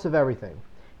 regardless of everything,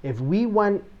 if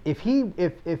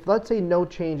let's say no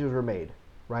changes were made,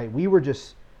 right? We were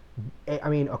just, I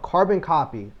mean, a carbon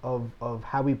copy of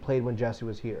how we played when Jesse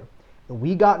was here. And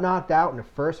we got knocked out in the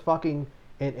first fucking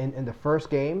in the first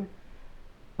game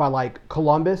by like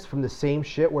Columbus from the same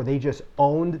shit where they just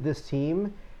owned this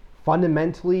team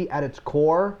fundamentally at its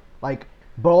core. Like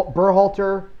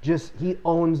Berhalter he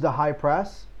owns the high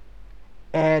press,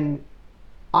 and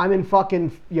I'm in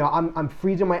fucking, I'm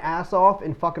freezing my ass off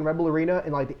in fucking Red Bull Arena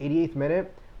in like the 88th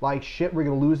minute. Like, shit, we're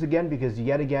going to lose again because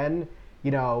yet again,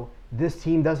 this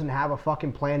team doesn't have a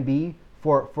fucking plan B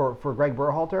for Greg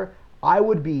Berhalter. I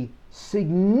would be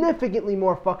significantly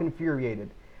more fucking infuriated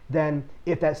than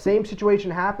if that same situation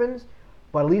happens.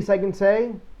 But at least I can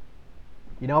say,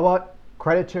 you know what?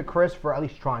 Credit to Chris for at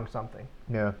least trying something.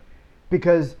 Yeah.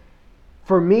 Because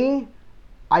for me,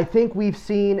 I think we've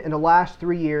seen in the last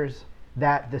 3 years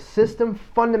that the system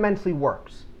fundamentally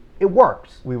works. It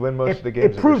works. We win most of the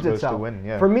games it proves that we're itself. supposed to win.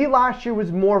 Yeah. For me, last year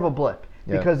was more of a blip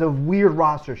because of weird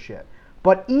roster shit.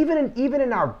 But even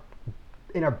in our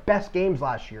best games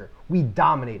last year, we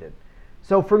dominated.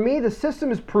 So for me, the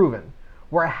system is proven.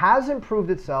 Where it hasn't proved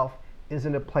itself is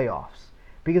in the playoffs,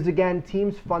 because again,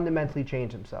 teams fundamentally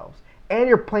change themselves, and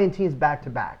you're playing teams back to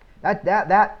back.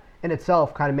 That in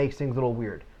itself kind of makes things a little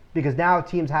weird, because now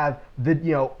teams have the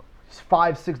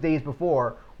 5-6 days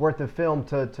before worth of film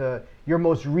to your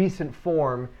most recent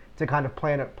form to kind of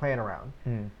plan around.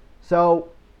 So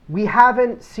we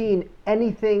haven't seen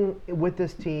anything with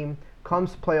this team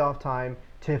comes playoff time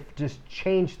to just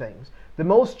change things. The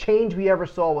most change we ever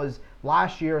saw was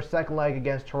last year, second leg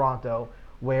against Toronto,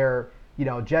 where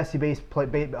Jesse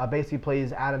basically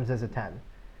plays Adams as a 10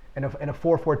 in a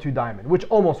 4-4-2 diamond, which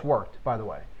almost worked, by the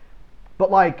way. But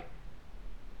like,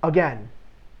 again,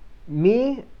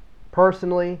 me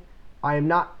personally, I am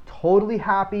not totally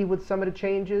happy with some of the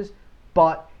changes,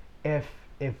 but if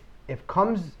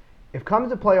comes to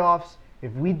playoffs,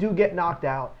 if we do get knocked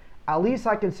out, at least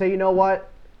I can say, you know what?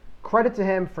 Credit to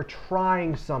him for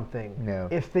trying something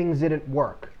if things didn't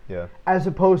work. Yeah. As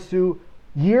opposed to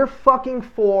year fucking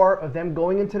 4 of them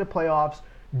going into the playoffs,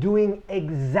 doing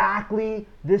exactly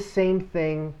the same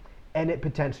thing, and it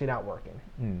potentially not working.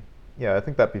 Yeah, I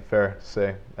think that'd be fair to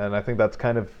say. And I think that's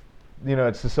kind of,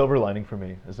 it's the silver lining for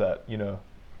me, is that,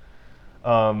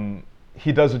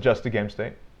 he does adjust to game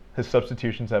state. His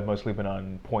substitutions have mostly been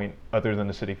on point, other than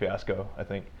the City fiasco, I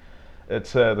think.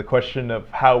 It's the question of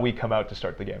how we come out to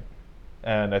start the game.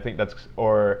 And I think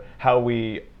or how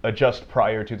we adjust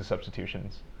prior to the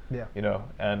substitutions. Yeah.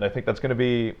 And I think that's going to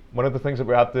be one of the things that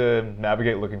we have to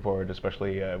navigate looking forward,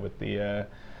 especially with the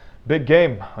big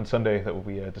game on Sunday that we'll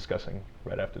be discussing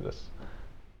right after this.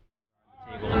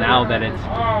 Now that it's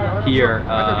here,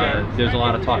 there's a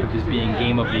lot of talk of this being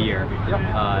game of the year.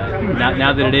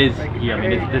 Now that it is here, I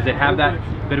mean, does it have that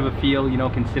bit of a feel,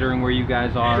 considering where you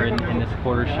guys are in this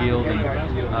quarter shield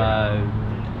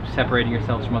and separating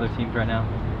yourselves from other teams right now?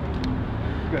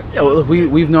 Yeah, well,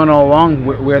 we've known all along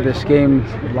where this game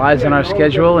lies on our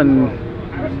schedule, and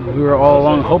we were all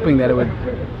along hoping that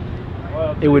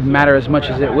it would matter as much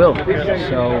as it will.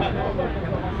 So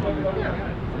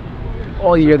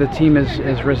all year the team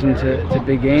has risen to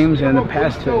big games, and in the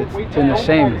past it's been the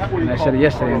same. And I said it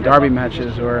yesterday, in derby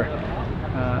matches or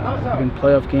even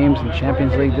playoff games in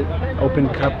Champions League, the Open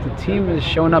Cup, the team is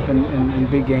showing up in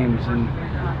big games, and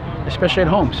especially at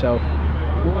home. So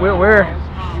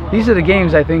these are the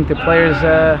games I think the players,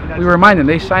 we remind them,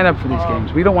 they sign up for these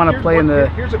games. We don't want to play in the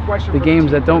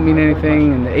games that don't mean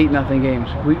anything and the 8-0 games.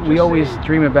 We always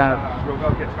dream about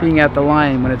being at the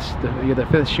line when you're the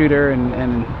fifth shooter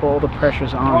and all the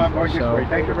pressure's on. So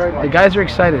the guys are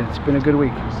excited. It's been a good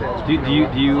week. Do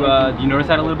you notice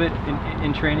that a little bit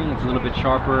in training? It's a little bit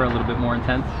sharper, a little bit more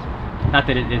intense? Not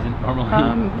that it isn't normally.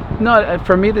 No,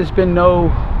 for me there's been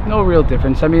no real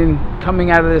difference. I mean,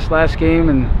 coming out of this last game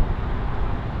and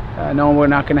knowing we're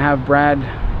not going to have Brad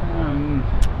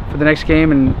for the next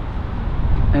game,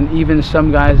 and even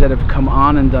some guys that have come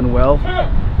on and done well,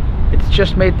 it's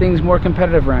just made things more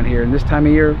competitive around here. And this time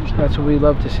of year, that's what we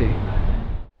love to see.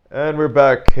 And we're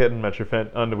back hitting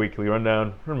Metrofan on the weekly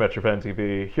rundown from Metrofan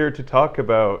TV, here to talk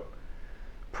about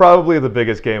probably the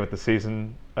biggest game of the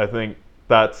season. I think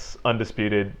that's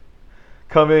undisputed.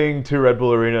 Coming to Red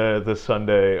Bull Arena this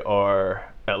Sunday are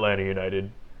Atlanta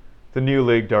United, the new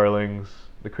league darlings,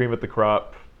 the cream of the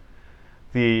crop,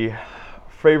 the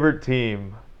favorite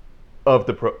team of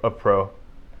the pro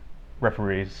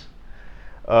referees.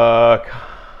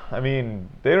 I mean,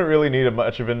 they don't really need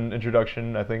much of an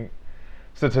introduction. I think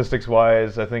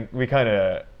statistics-wise, I think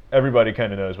everybody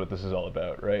kind of knows what this is all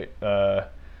about, right?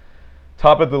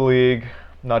 Top of the league,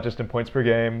 not just in points per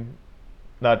game,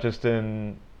 not just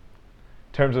in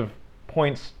terms of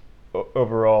points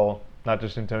overall, not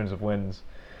just in terms of wins,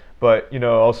 but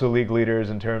also league leaders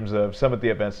in terms of some of the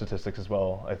advanced statistics as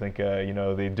well. I think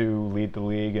they do lead the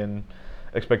league in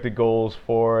expected goals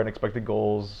for and expected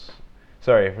goals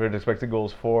for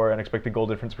and expected goal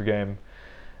difference per game.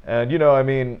 And I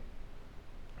mean,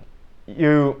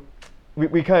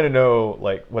 we kind of know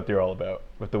like what they're all about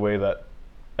with the way that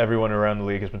everyone around the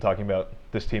league has been talking about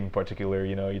this team in particular.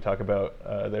 You talk about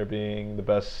there being the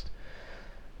best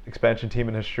expansion team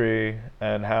in history,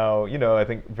 and how I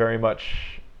think very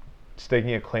much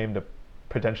staking a claim to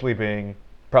potentially being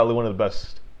probably one of the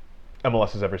best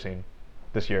MLS has ever seen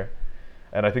this year.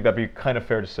 And I think that'd be kind of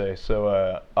fair to say.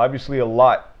 So obviously a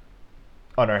lot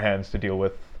on our hands to deal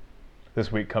with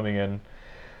this week coming in.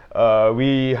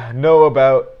 We know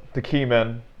about the key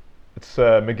men. It's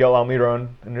Miguel Almiron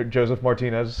and Josef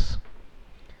Martinez.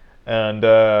 And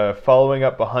following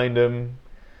up behind him,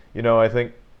 I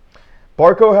think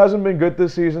Barco hasn't been good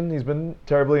this season. He's been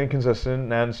terribly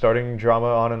inconsistent and starting drama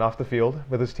on and off the field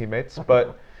with his teammates.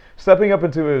 But stepping up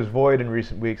into his void in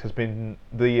recent weeks has been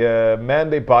the man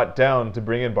they bought down to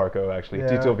bring in Barco, actually,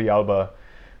 Tito Villalba,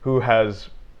 who has,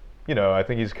 I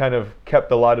think he's kind of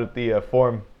kept a lot of the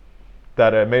form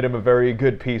that made him a very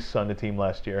good piece on the team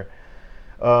last year.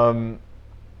 I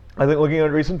think looking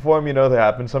at recent form, there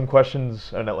have been some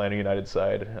questions on Atlanta United's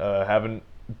side.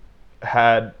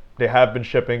 They have been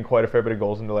shipping quite a fair bit of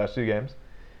goals in the last 2 games,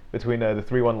 between the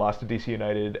 3-1 loss to DC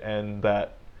United and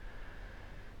that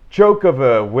joke of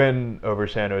a win over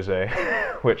San Jose,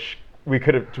 which we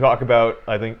could have talked about,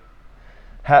 I think,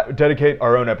 dedicate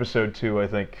our own episode to, I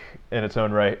think, in its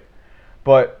own right.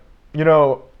 But,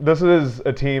 this is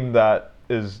a team that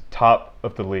is top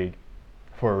of the league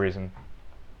for a reason.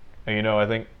 And, I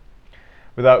think,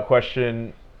 without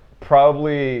question,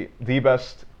 probably the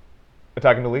best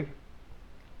attack in the league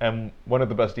and one of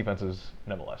the best defenses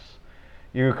in MLS.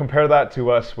 You compare that to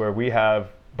us, where we have,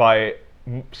 by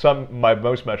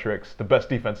most metrics, the best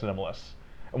defense in MLS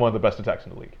and one of the best attacks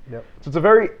in the league. Yep. So it's a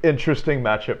very interesting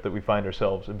matchup that we find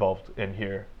ourselves involved in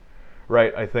here,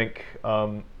 right? I think,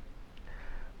 of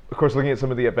course, looking at some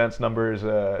of the advanced numbers,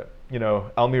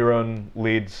 Almiron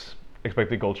leads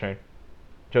expected goal chain.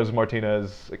 Josef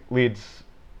Martinez is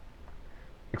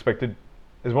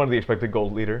one of the expected goal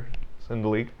leaders in the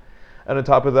league. And on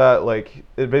top of that, like,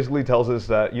 it basically tells us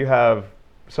that you have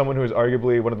someone who is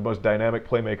arguably one of the most dynamic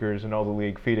playmakers in all the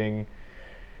league, feeding,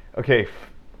 10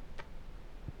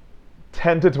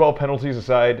 to 12 penalties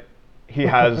aside, he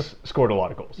has scored a lot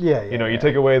of goals. You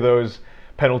take away those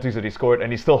penalties that he scored,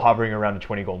 and he's still hovering around the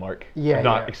 20-goal mark,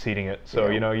 not exceeding it. So,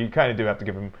 you kind of do have to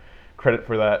give him credit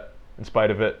for that in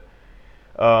spite of it.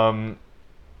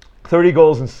 30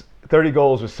 goals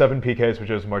with 7 PKs for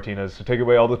Josef Martinez. So take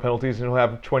away all the penalties, and he'll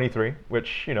have 23,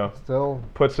 which still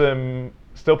puts him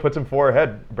 4 ahead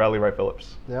of Bradley Wright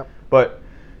Phillips. Yep. But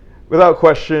without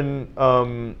question,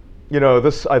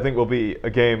 this I think will be a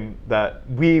game that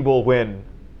we will win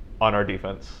on our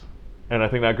defense, and I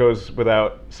think that goes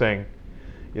without saying.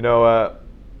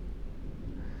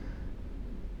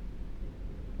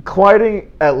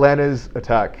 Quieting Atlanta's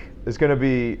attack is going to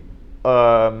be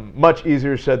much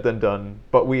easier said than done,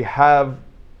 but we have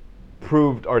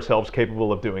proved ourselves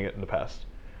capable of doing it in the past,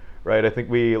 right? I think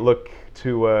we look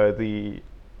to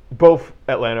both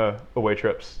Atlanta away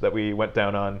trips that we went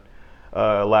down on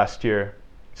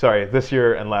this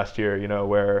year and last year,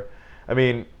 where, I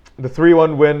mean, the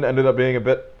 3-1 win ended up being a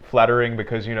bit flattering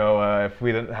because, if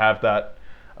we didn't have that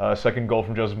second goal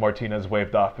from Josef Martinez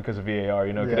waved off because of VAR,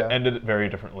 could have ended it very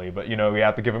differently. But, we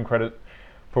have to give him credit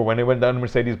for when they went down to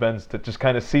Mercedes-Benz to just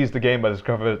kind of seize the game by the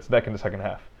scruff of its neck in the second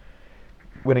half,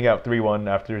 winning out 3-1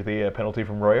 after the penalty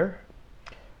from Royer.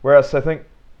 Whereas I think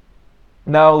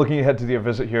now looking ahead to the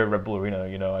visit here at Red Bull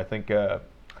Arena, I think there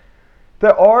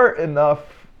are enough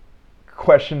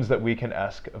questions that we can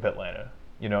ask of Atlanta.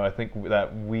 I think that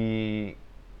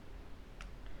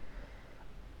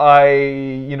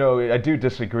I do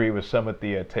disagree with some of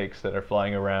the takes that are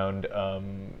flying around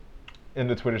in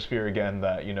the Twitter sphere again,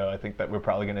 that I think that we're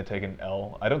probably going to take an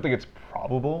L. I don't think it's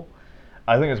probable.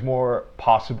 I think it's more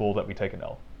possible that we take an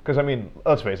L. Because, I mean,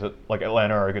 let's face it, like,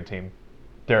 Atlanta are a good team.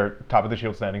 They're top of the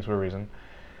Shield standings for a reason.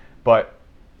 But,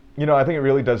 I think it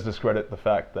really does discredit the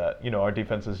fact that, our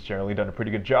defense has generally done a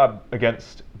pretty good job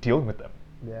against dealing with them.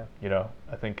 Yeah.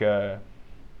 I think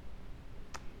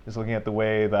is looking at the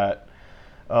way that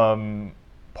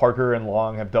Parker and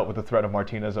Long have dealt with the threat of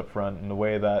Martinez up front, and the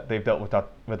way that they've dealt with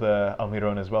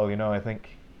Almiron as well. I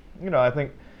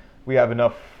think we have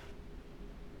enough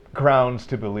grounds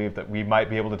to believe that we might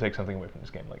be able to take something away from this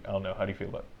game. Like, I don't know, how do you feel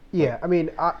about it? Yeah, I mean,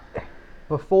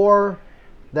 before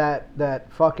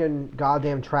that fucking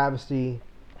goddamn travesty,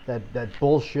 that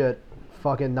bullshit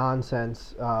fucking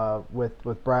nonsense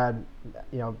with Brad,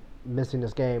 missing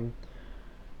this game,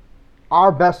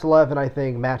 our best 11, I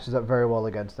think, matches up very well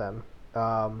against them.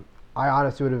 I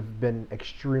honestly would have been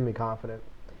extremely confident.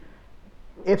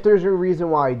 If there's a reason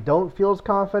why I don't feel as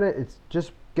confident, it's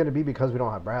just going to be because we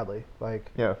don't have Bradley.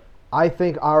 Yeah. I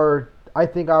think our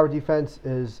defense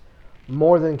is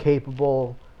more than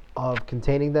capable of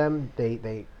containing them.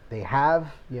 They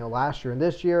have, last year and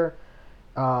this year.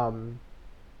 I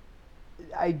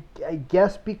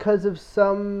guess because of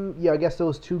some, I guess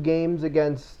those 2 games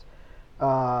against,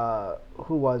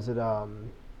 who was it?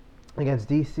 Against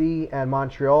DC and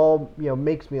Montreal,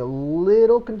 makes me a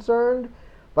little concerned.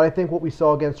 But I think what we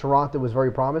saw against Toronto was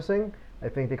very promising. I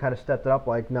think they kind of stepped it up.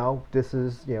 No, this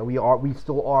is, we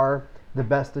still are the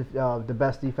best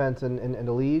defense in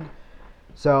the league.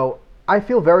 So I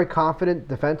feel very confident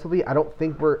defensively. I don't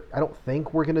think we're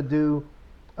gonna do.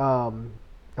 I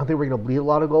don't think we're gonna bleed a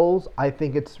lot of goals. I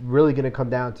think it's really gonna come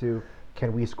down to,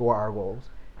 can we score our goals?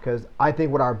 Because I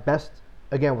think with our best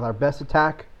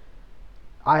attack,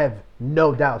 I have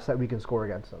no doubts that we can score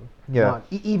against them. Yeah.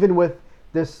 Even with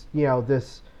this,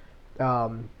 this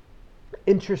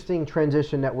interesting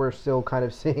transition that we're still kind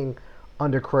of seeing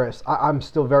under Chris, I'm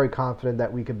still very confident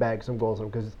that we could bag some goals on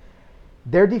them, because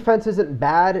their defense isn't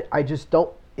bad. I just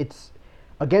don't. It's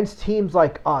against teams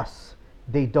like us,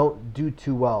 they don't do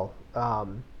too well.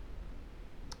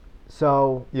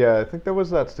 So yeah, I think there was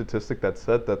that statistic that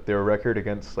said that their record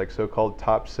against so-called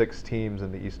top 6 teams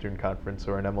in the Eastern Conference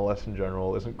or in MLS in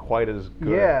general isn't quite as good.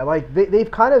 Yeah, they've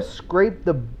kind of scraped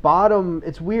the bottom.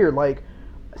 It's weird.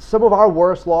 Some of our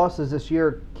worst losses this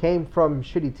year came from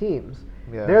shitty teams.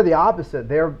 Yeah. They're the opposite.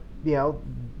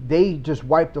 They just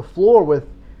wiped the floor with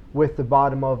the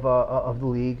bottom of the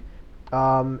league,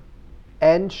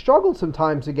 and struggled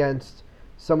sometimes against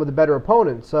some of the better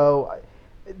opponents. So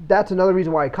that's another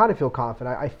reason why I kind of feel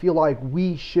confident. I feel like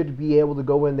we should be able to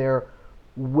go in there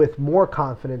with more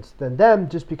confidence than them,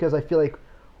 just because I feel like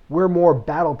we're more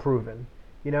battle proven.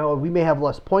 We may have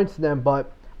less points than them,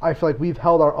 but I feel like we've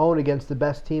held our own against the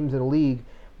best teams in the league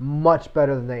much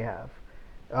better than they have.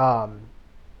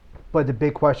 But the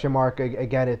big question mark,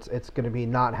 again, it's going to be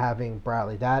not having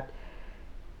Bradley.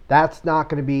 That's not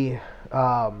going to be.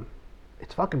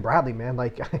 It's fucking Bradley, man.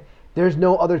 There's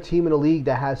no other team in the league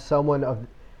that has someone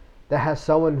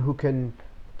who can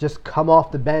just come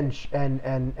off the bench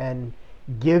and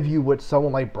give you what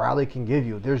someone like Bradley can give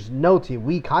you. There's no team.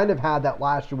 We kind of had that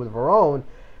last year with Verone.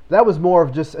 That was more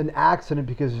of just an accident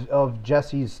because of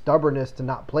Jesse's stubbornness to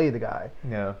not play the guy.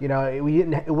 Yeah.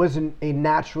 It wasn't a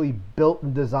naturally built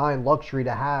and designed luxury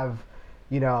to have,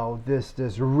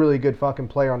 this really good fucking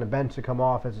player on the bench to come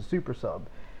off as a super sub.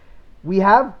 We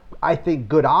have, I think,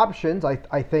 good options.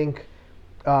 I think.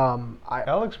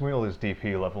 Alex Muyl is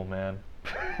DP level, man.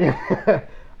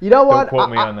 You know what? Don't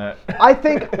quote me on that. I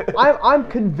think I'm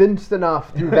convinced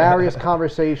enough through various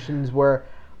conversations where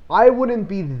I wouldn't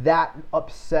be that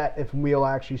upset if Muyl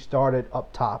actually started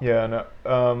up top. Yeah, no.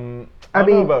 I don't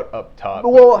know about up top.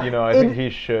 Well, I think he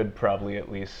should probably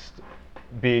at least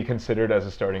be considered as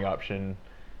a starting option,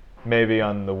 maybe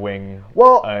on the wing.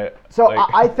 Well,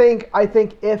 I think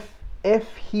if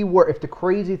the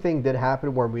crazy thing did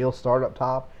happen where Muyl started up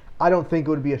top, I don't think it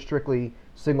would be a strictly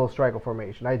single striker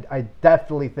formation. I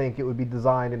definitely think it would be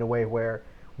designed in a way where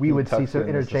we would see some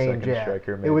interchange. Yeah,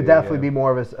 it would definitely be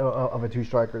more of a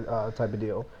two-striker type of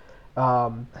deal.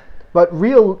 But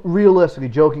realistically,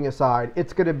 joking aside,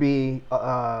 it's going to be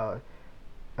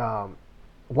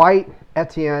White,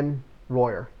 Etienne,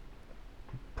 Royer.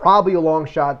 Probably a long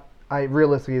shot.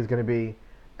 Realistically is going to be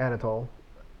Anatole.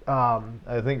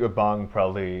 I think Ubang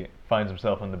probably finds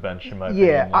himself on the bench in my opinion.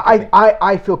 Yeah,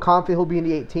 I feel confident he'll be in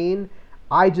the 18.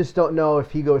 I just don't know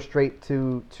if he goes straight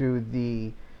to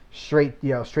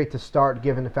start,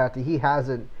 given the fact that he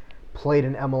hasn't played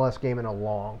an MLS game in a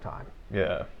long time.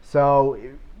 Yeah. So,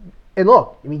 and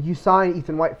look, you signed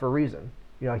Ethan White for a reason.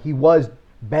 He was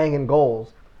banging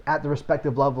goals at the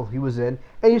respective level he was in,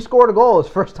 and he scored a goal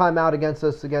his first time out against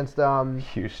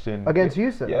Houston. Against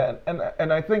Houston. Yeah,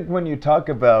 and I think when you talk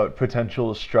about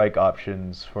potential strike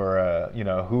options for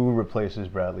who replaces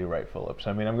Bradley Wright Phillips,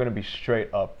 I'm going to be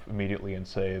straight up immediately and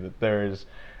say that there is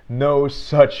no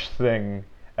such thing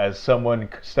as someone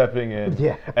stepping in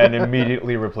Yeah. and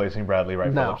immediately replacing Bradley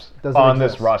Wright No, Phillips doesn't on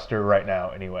exist. this roster right now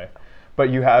anyway.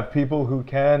 But you have people who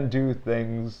can do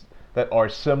things that are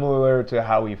similar to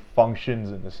how he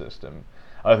functions in the system.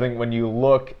 I think when you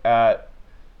look at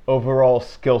overall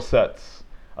skill sets,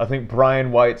 I think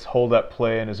Brian White's hold-up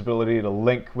play and his ability to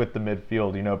link with the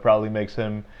midfield, probably makes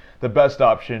him the best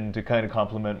option to kind of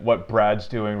complement what Brad's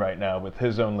doing right now with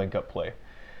his own link-up play.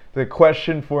 The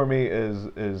question for me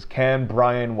is can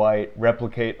Brian White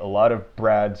replicate a lot of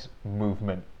Brad's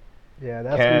movement? Yeah,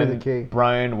 that's going to be the key. Can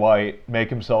Brian White make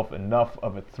himself enough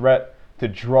of a threat to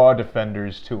draw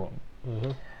defenders to him?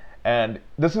 Mm-hmm. And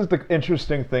this is the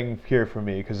interesting thing here for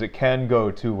me, because it can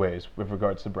go two ways with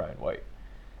regards to Brian White.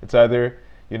 It's either,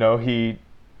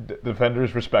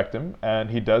 defenders respect him, and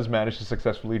he does manage to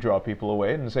successfully draw people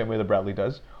away in the same way that Bradley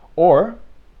does, or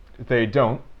they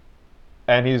don't,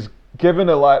 and he's given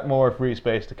a lot more free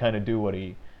space to kind of do what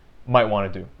he might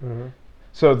want to do. Mm-hmm.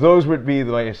 So those would be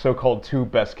the so-called two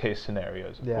best case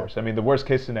scenarios, of Yeah. course. I mean, the worst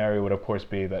case scenario would, of course,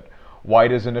 be that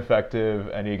White is ineffective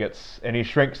and he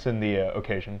shrinks in the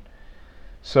occasion.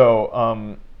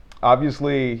 So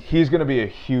obviously he's going to be a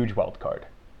huge wild card,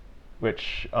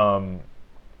 which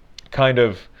kind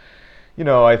of,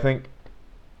 I think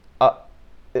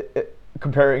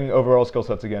comparing overall skill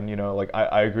sets again,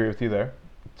 I agree with you there.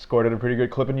 Scored at a pretty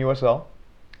good clip in USL,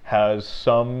 has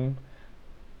some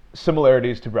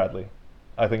similarities to Bradley,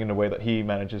 I think, in a way that he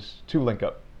manages to link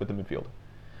up with the midfield.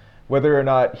 Whether or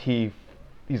not he's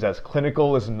as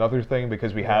clinical is another thing,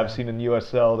 because we have seen in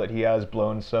USL that he has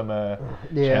blown some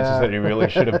chances that he really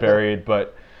should have buried.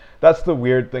 But that's the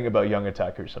weird thing about young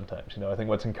attackers sometimes. I think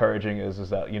what's encouraging is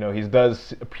that he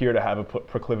does appear to have a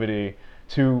proclivity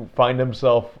to find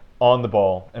himself on the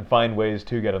ball and find ways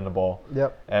to get on the ball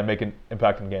and make an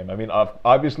impact in the game. I mean,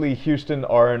 obviously Houston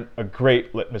aren't a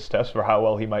great litmus test for how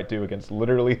well he might do against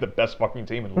literally the best fucking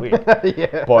team in the league.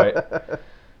 Yeah. But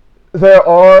there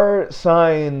are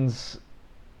signs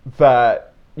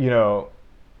that,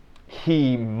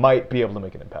 he might be able to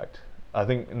make an impact. I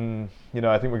think,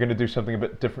 I think we're going to do something a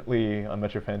bit differently on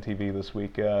Metro Fan TV this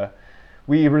week.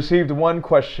 We received one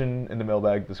question in the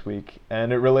mailbag this week,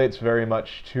 and it relates very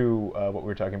much to what we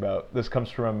were talking about. This comes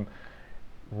from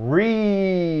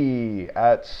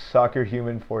at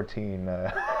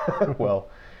SoccerHuman14. Well,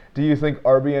 do you think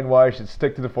RBNY should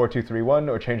stick to the 4-2-3-1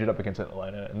 or change it up against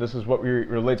Atlanta? And this is what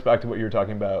relates back to what you were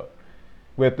talking about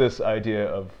with this idea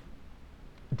of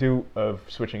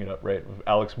switching it up, right? With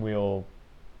Alex Muyl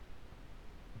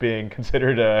being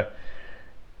considered a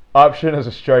option as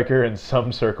a striker in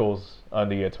some circles on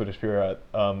the Twitter sphere.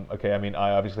 Okay, I mean,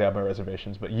 I obviously have my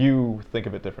reservations, but you think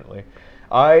of it differently.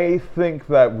 I think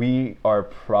that we are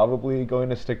probably going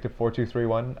to stick to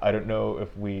 4-2-3-1. I don't know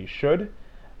if we should,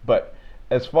 but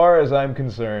as far as I'm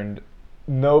concerned,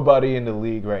 nobody in the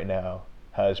league right now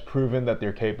has proven that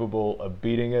they're capable of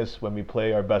beating us when we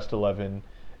play our best 11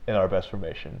 in our best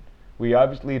formation. We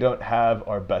obviously don't have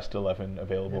our best 11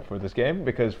 available for this game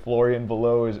because Florian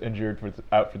Velo is injured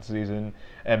out for the season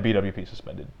and BWP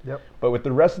suspended. Yep. But with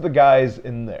the rest of the guys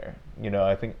in there,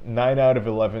 I think 9 out of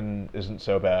 11 isn't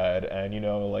so bad. And,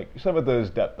 like some of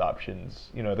those depth options,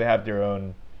 they have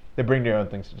they bring their own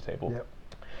things to the table. Yep.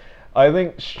 I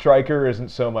think striker isn't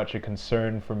so much a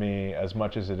concern for me as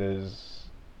much as it is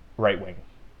right wing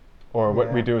or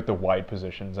what we do with the wide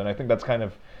positions. And I think that's kind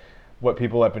of what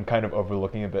people have been kind of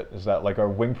overlooking a bit, is that like our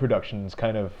wing production's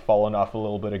kind of fallen off a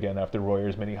little bit again after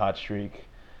Royer's mini hot streak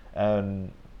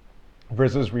and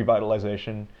Riz's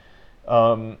revitalization.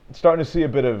 Starting to see a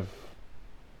bit of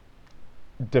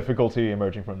difficulty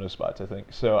emerging from those spots, I think.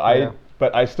 So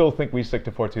but I still think we stick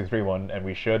to 4-2-3-1, and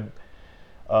we should.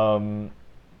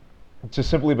 Just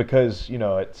simply because,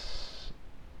 it's,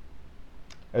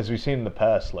 as we've seen in the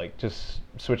past, like just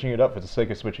switching it up for the sake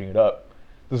of switching it up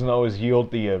doesn't always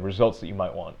yield the results that you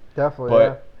might want.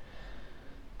 Definitely,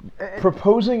 but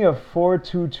proposing a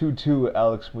 4-2-2-2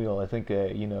 Alex Muyl, I think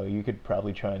you could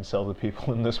probably try and sell the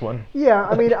people in this one. Yeah,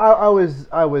 I mean, I was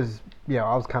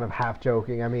kind of half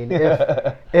joking. I mean,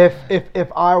 if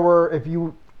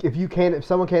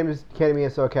someone came to me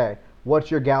and said, okay, what's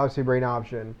your Galaxy Brain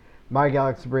option? My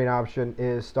Galaxy Brain option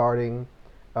is starting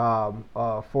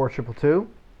 4-2-2-2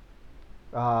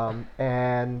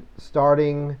 and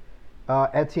starting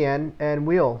Etienne and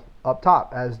Wheel up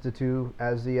top as the two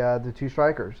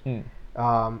strikers.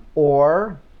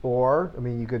 Or I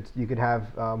mean, you could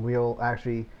have Wheel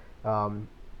actually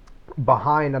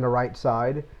behind on the right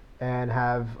side and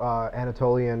have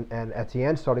Anatolian and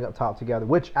Etienne starting up top together,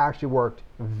 which actually worked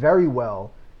very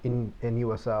well in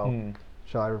USL.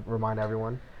 Shall I remind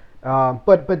everyone?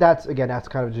 But that's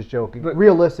kind of just joking. But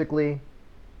realistically,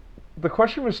 the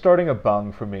question was starting a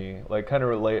bang for me. Like, kind of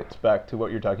relates back to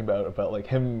what you're talking about like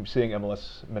him seeing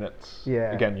MLS minutes.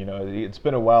 Yeah. Again, it's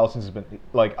been a while since he's been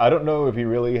like. I don't know if he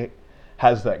really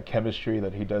has that chemistry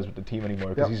that he does with the team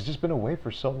anymore because he's just been away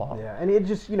for so long. Yeah, and it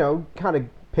just kind of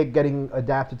getting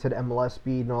adapted to the MLS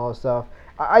speed and all that stuff.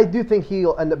 I do think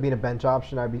he'll end up being a bench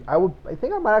option. I think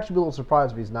I might actually be a little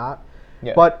surprised if he's not.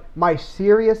 Yeah. But my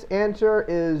serious answer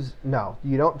is no.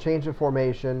 You don't change the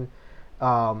formation.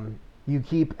 You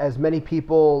keep as many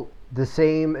people the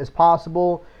same as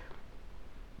possible.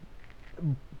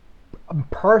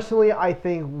 Personally, I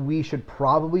think we should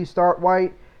probably start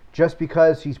White just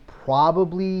because he's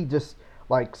probably just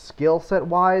like skill set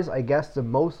wise, I guess the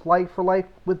most like for like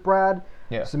with Brad.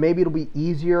 Yeah. So maybe it'll be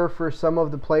easier for some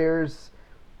of the players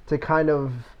to kind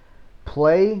of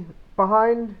play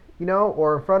behind,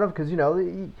 or in front of, because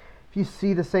if you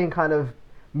see the same kind of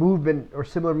movement or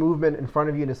similar movement in front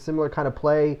of you in a similar kind of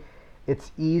play,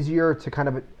 it's easier to kind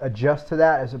of adjust to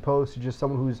that as opposed to just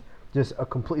someone who's just a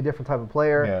completely different type of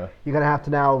player. Yeah. You're gonna have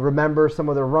to now remember some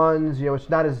of their runs. It's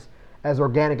not as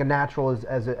organic and natural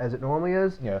as it normally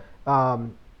is. Yeah.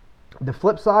 The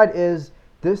flip side is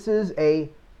this is a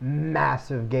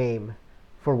massive game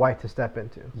for White to step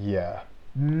into. Yeah.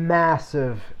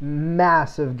 Massive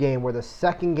game where the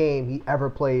second game he ever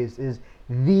plays is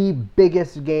the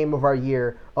biggest game of our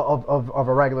year of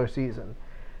a regular season.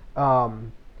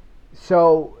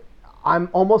 So I'm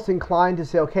almost inclined to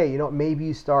say, okay, maybe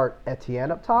you start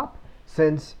Etienne up top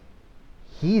since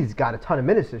he's got a ton of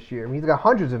minutes this year. I mean, he's got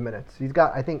hundreds of minutes. He's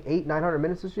got, I think, 900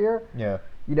 minutes this year. Yeah.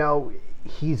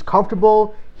 He's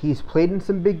comfortable. He's played in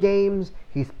some big games.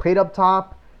 He's played up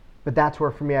top. But that's where,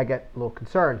 for me, I get a little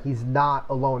concerned. He's not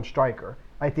a lone striker.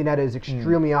 I think that is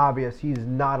extremely obvious. He's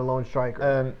not a lone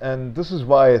striker. And this is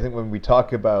why I think when we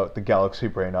talk about the Galaxy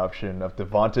Brain option of the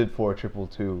vaunted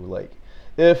 4-2-2, like,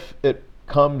 if it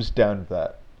comes down to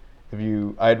that,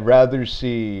 I'd rather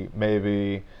see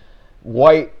maybe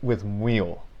White with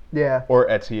Muehl Yeah. or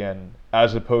Etienne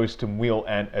as opposed to Muehl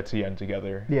and Etienne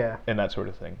together. Yeah. And that sort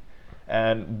of thing.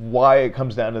 And why it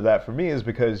comes down to that for me is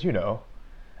because,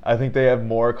 I think they have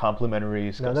more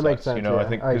complementary skill that sets. makes sense, I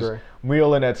think I because agree.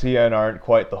 Muehl and Etienne aren't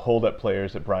quite the hold-up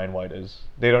players that Brian White is.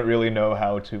 They don't really know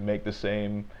how to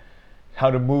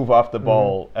move off the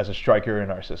ball as a striker in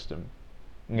our system.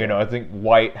 I think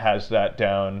White has that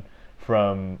down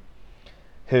from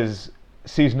his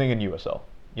seasoning in USL.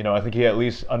 I think he at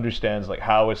least understands like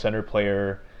how a center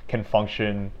player can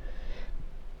function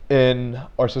in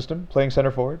our system, playing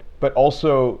center forward. But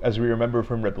also, as we remember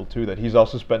from Red Bull 2, that he's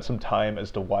also spent some time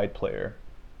as the wide player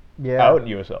out in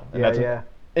USL. And that's an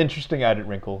interesting added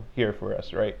wrinkle here for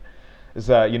us, right? Is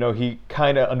that, he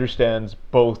kind of understands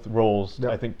both roles,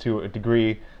 I think, to a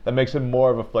degree that makes him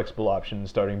more of a flexible option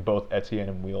starting both Etienne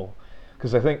and Muehl.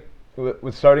 Because I think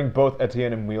with starting both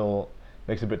Etienne and Muehl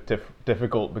makes it a bit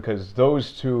difficult because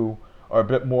those two are a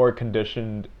bit more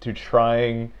conditioned to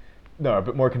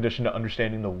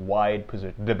understanding the wide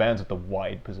position, demands of the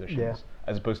wide positions,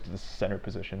 as opposed to the center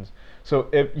positions. So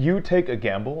if you take a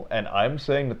gamble, and I'm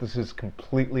saying that this is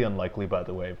completely unlikely, by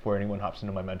the way, before anyone hops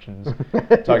into my mentions,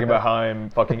 talking about how I'm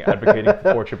fucking advocating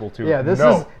for 4-2-2. Yeah,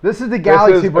 this is the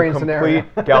Galaxy Brain scenario. This is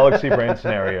a complete Galaxy Brain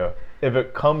scenario. If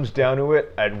it comes down to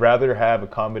it, I'd rather have a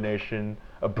combination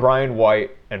of Brian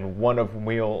White and one of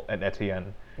Muehl and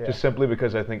Etienne, just simply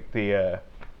because I think the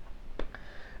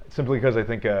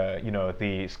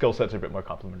skill sets are a bit more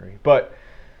complementary. But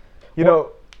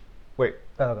wait.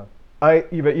 I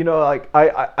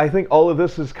think all of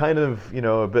this is kind of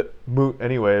a bit moot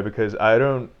anyway because I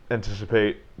don't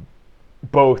anticipate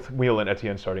both Muehl and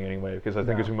Etienne starting anyway because I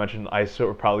think as we mentioned I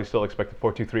probably still expect the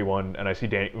 4-2-3-1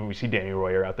 and when we see Danny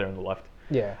Royer out there on the left.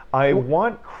 Yeah. I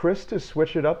want Chris to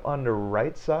switch it up on the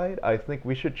right side. I think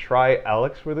we should try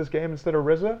Alex for this game instead of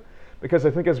Riza because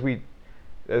I think as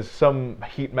some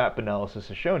heat map analysis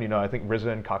has shown, I think Riza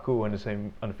and Kaku on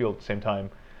the field at the same time,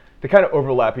 they kind of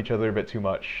overlap each other a bit too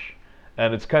much,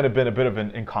 and it's kind of been a bit of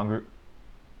an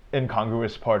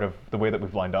incongruous part of the way that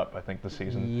we've lined up, I think, this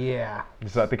season. Yeah.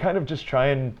 Is that they kind of just try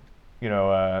and,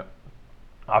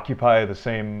 occupy the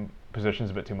same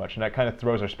positions a bit too much, and that kind of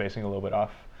throws our spacing a little bit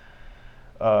off.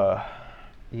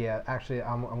 Yeah, actually,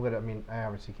 I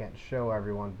obviously can't show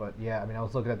everyone, but yeah, I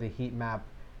was looking at the heat map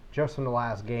just from the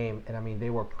last game, and they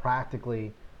were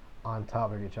practically on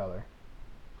top of each other.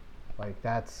 Like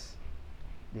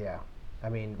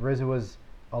Rizzo was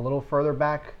a little further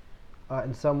back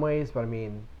in some ways, but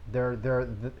they're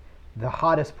the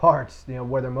hottest parts,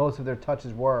 where most of their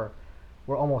touches were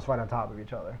almost right on top of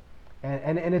each other,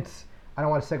 and it's, I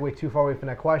don't want to segue too far away from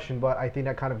that question, but I think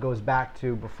that kind of goes back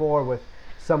to before with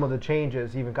some of the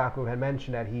changes. Even Kaku had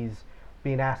mentioned that he's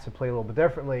being asked to play a little bit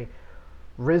differently.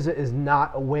 Riza is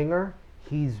not a winger.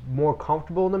 He's more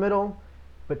comfortable in the middle,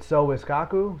 but so is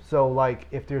Kaku. So, like,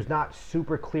 if there's not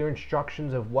super clear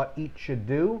instructions of what each should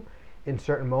do in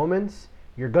certain moments,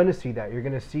 you're going to see that. You're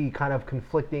going to see kind of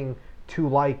conflicting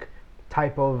two-like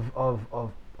type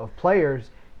of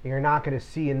players, and you're not going to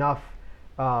see enough,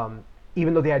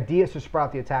 even though the idea is to spread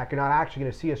out the attack, you're not actually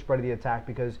going to see a spread of the attack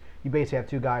because you basically have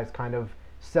two guys kind of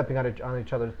stepping on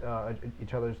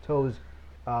each other's toes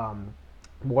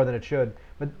more than it should.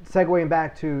 But segueing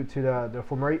back to the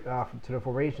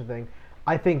formation thing,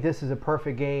 I think this is a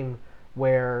perfect game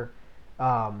where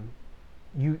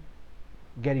you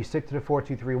stick to the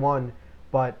 4-2-3-1,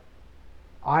 but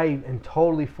I am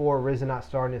totally for Riza not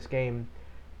starting this game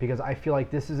because I feel like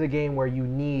this is a game where you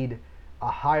need a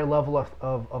high level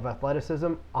of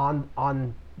athleticism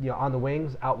on the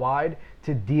wings out wide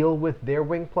to deal with their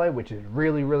wing play, which is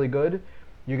really, really good.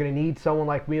 You're going to need someone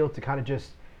like Wheel to kind of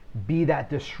just be that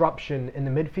disruption in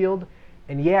the midfield.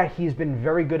 And yeah, he's been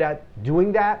very good at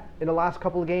doing that in the last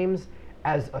couple of games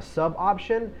as a sub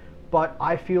option, but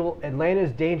I feel Atlanta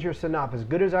is dangerous enough, as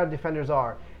good as our defenders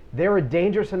are, they're a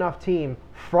dangerous enough team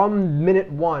from minute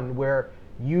one where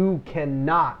you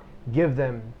cannot give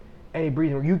them any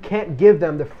breathing room. You can't give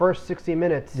them the first 60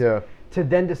 minutes to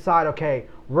then decide, okay,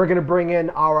 we're going to bring in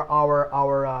our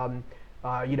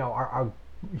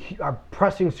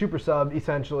pressing super sub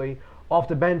essentially off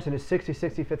the bench in the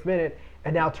 65th minute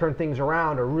and now turn things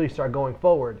around or really start going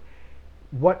forward.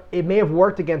 What it may have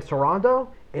worked against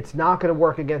Toronto, it's not going to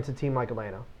work against a team like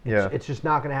Atlanta. It's just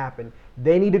not going to happen.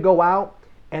 They need to go out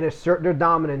and assert their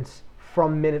dominance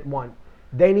from minute one.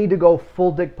 They need to go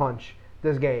full dick punch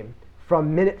this game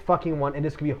from minute fucking one, and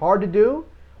this can be hard to do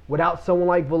without someone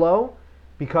like Velo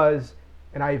because,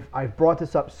 and I've brought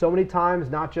this up so many times,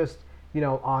 not just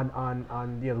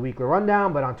on the weekly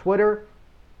rundown, but on Twitter.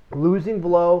 Losing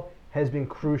Velo has been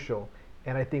crucial,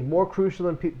 and I think more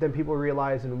crucial than people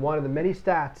realize. And one of the many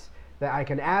stats that I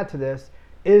can add to this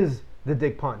is the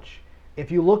dig punch.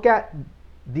 If you look at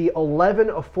the 11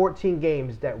 of 14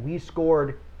 games that we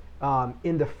scored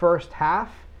in the first half,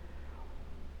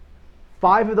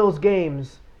 5 of those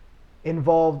games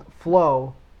involved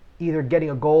Flo either getting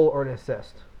a goal or an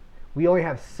assist. We only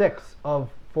have 6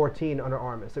 of 14 under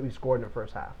Armas that we scored in the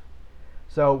first half.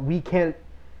 So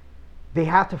they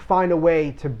have to find a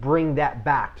way to bring that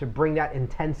back, to bring that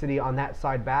intensity on that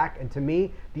side back. And to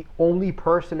me, the only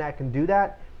person that can do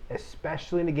that,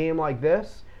 especially in a game like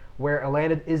this, where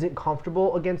Atlanta isn't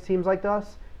comfortable against teams like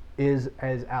us, is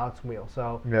as Alex Wheel.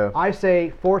 So I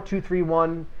say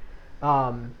 4-2-3-1,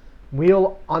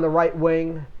 Wheel on the right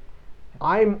wing.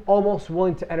 I'm almost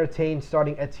willing to entertain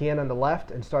starting Etienne on the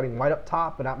left and starting White up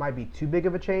top, but that might be too big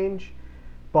of a change.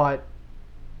 But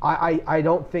I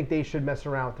don't think they should mess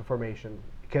around with the formation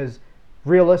because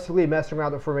realistically, messing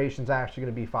around with the formation is actually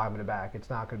going to be 5 in the back. It's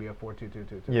not going to be a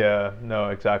 4-2-2-2. Yeah, no,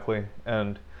 exactly.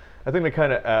 And I think to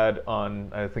kind of add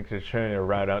on, I think to try to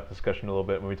round out discussion a little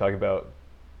bit when we talk about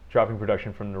dropping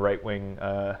production from the right wing.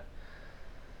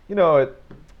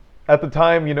 At the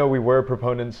time, we were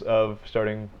proponents of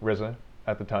starting Riza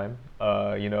at the time,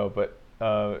 but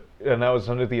and that was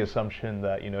under the assumption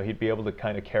that he'd be able to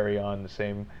kind of carry on the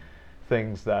same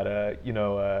things that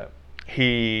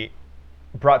he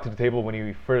brought to the table when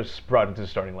he first brought into the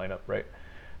starting lineup, right?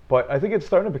 But I think it's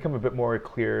starting to become a bit more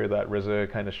clear that Riza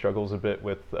kind of struggles a bit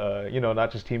with,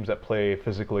 not just teams that play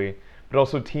physically, but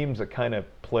also teams that kind of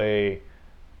play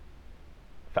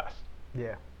fast.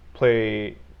 Yeah.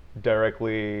 Play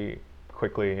directly,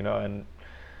 quickly, and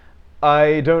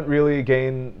I don't really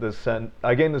gain the sense.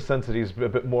 I gain the sense that he's a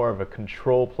bit more of a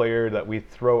control player that we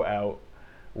throw out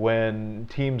when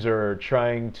teams are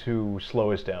trying to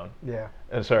slow us down. Yeah.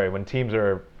 When teams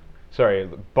are,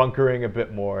 bunkering a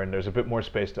bit more and there's a bit more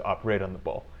space to operate on the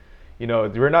ball.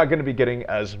 We're not going to be getting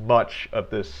as much of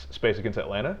this space against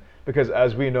Atlanta because,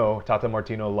 as we know, Tata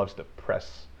Martino loves to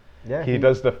press. Yeah. He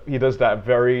does that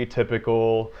very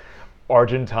typical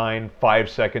Argentine 5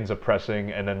 seconds of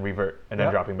pressing and then revert and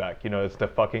then dropping back. It's the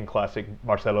fucking classic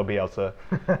Marcelo Bielsa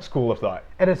school of thought.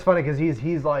 And it's funny because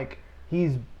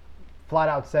he's flat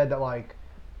out said that like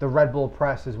the Red Bull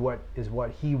press is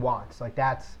what he wants. Like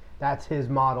that's his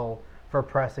model for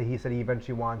press that he said he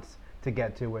eventually wants to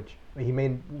get to, which he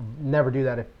may never do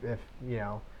that if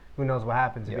who knows what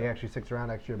happens if he actually sticks around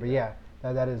next year. But yeah,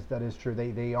 that is true.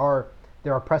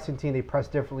 They're a pressing team. They press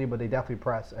differently, but they definitely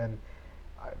press. And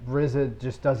Riza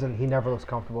just doesn't. He never looks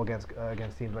comfortable against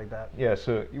teams like that. Yeah,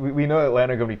 so we know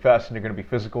Atlanta are going to be fast and they're going to be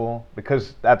physical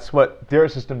because that's what their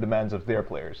system demands of their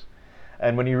players.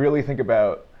 And when you really think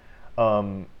about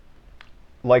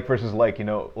like versus like,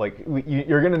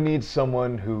 you're going to need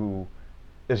someone who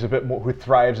is a bit more, who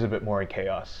thrives a bit more in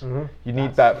chaos. Mm-hmm. You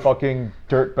need that fucking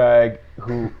dirtbag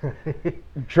who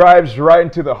drives right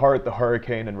into the heart, the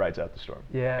hurricane, and rides out the storm.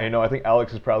 Yeah. And, I think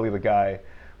Alex is probably the guy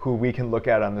who we can look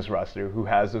at on this roster who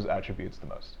has those attributes the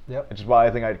most. Yep. Which is why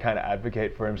I think I'd kind of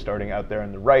advocate for him starting out there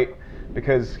on the right,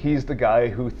 because he's the guy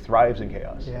who thrives in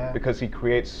chaos. Yeah. Because he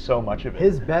creates so much of it.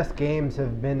 His best games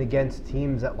have been against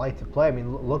teams that like to play. I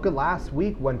mean, look at last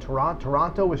week when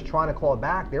Toronto was trying to claw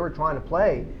back. They were trying to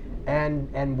play,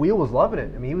 and Wheel was loving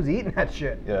it. I mean, he was eating that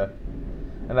shit. Yeah.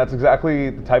 And that's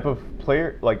exactly the type of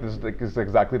player, this is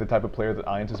exactly the type of player that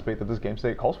I anticipate that this game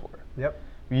state calls for. Yep.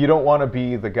 You don't want to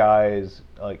be the guys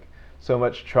so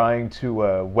much trying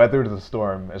to weather the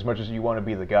storm as much as you want to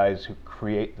be the guys who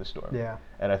create the storm. Yeah.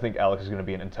 And I think Alex is going to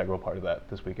be an integral part of that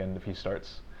this weekend if he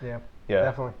starts. Yeah. Yeah.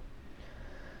 Definitely.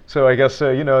 So I guess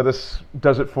this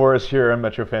does it for us here on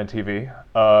Metro Fan TV.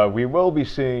 We will be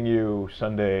seeing you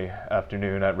Sunday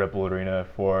afternoon at Red Bull Arena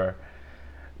for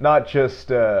not just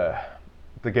the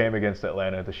game against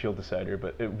Atlanta, the Shield decider,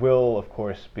 but it will of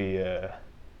course be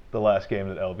the last game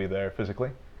that I'll be there physically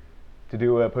to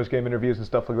do post-game interviews and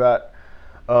stuff like that.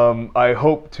 I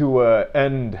hope to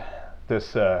end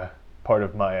this part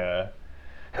of my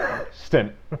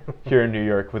stint here in New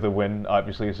York with a win,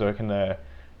 obviously, so I can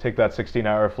take that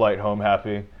 16-hour flight home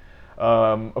happy.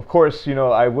 Of course,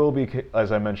 I will be,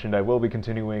 as I mentioned, I will be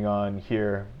continuing on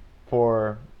here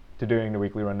to doing the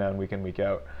weekly rundown week in, week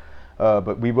out.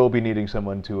 But we will be needing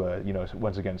someone to,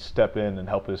 once again, step in and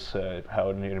help us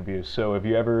out in the interviews. So if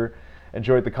you ever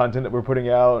enjoyed the content that we're putting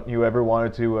out, you ever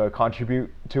wanted to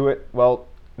contribute to it, well,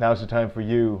 now's the time for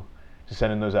you to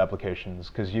send in those applications,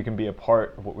 because you can be a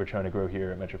part of what we're trying to grow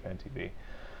here at Metro Fan TV.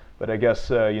 But I guess,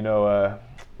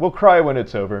 we'll cry when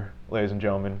it's over, ladies and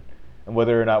gentlemen. And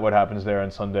whether or not what happens there on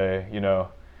Sunday,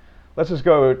 let's just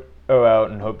go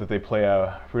out and hope that they play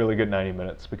a really good 90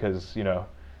 minutes, because,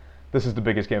 this is the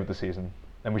biggest game of the season,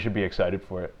 and we should be excited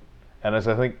for it. And as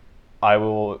I think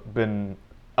I'll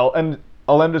end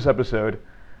this episode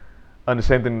on the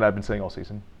same thing that I've been saying all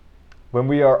season. When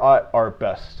we are at our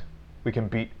best, we can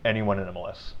beat anyone in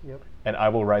MLS. Yep. And I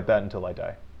will ride that until I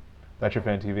die. That's your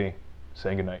Fan TV,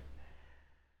 saying goodnight.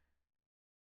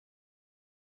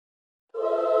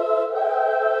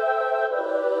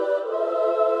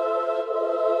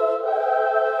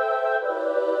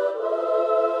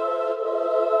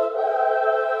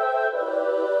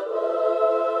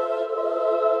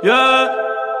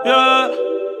 Yeah,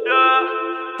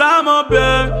 estamos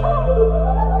bien,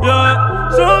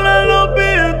 sobre los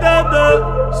billetes de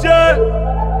 100,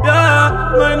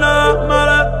 no hay nada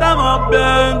malo, estamos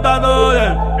bien, está todo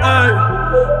bien,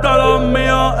 todos los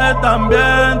míos están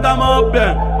bien, estamos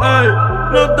bien,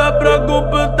 no te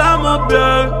preocupes, estamos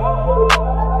bien,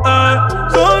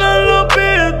 sobre los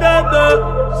billetes de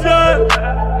 100,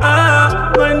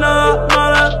 no hay nada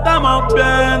malo, estamos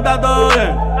bien, está todo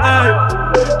bien,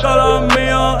 todos los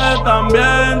míos están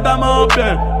bien, estamos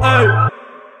bien,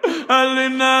 el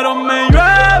dinero me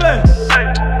llueve,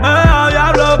 me da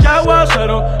diablo que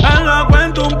aguacero, en la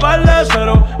cuenta un par de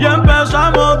ceros, y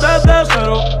empezamos desde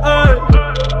cero,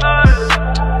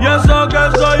 y eso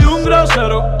que soy un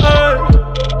grosero,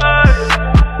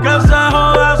 que se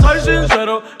joda, soy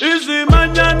sincero, y si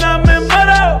mañana me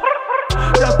muero,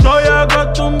 ya estoy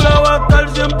acostumbrado a estar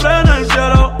siempre en el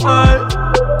cielo,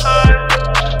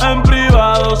 en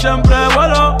privado siempre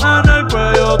vuelo, en el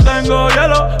cuello tengo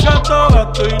hielo,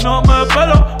 gasto y no me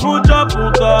pelo, mucha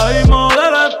puta y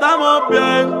modelo, estamos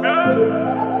bien,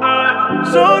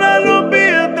 sobre los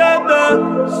billetes de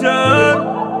 100,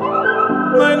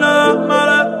 no hay nada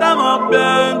malo, estamos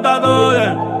bien, está todo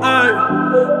bien,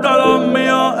 todos los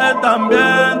míos están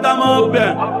bien, estamos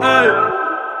bien,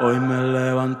 Hoy me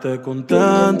levanté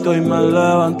contento y me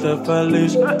levanté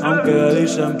feliz, aunque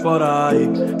dicen por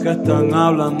ahí que están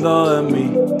hablando de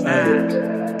mí.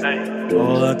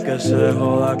 Joda que se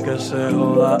joda, que se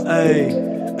joda,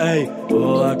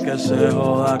 joda que se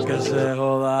joda, que se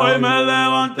joda. Hoy me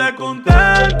levanté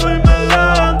contento y me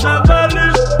levanté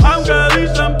feliz, aunque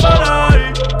dicen por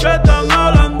ahí que están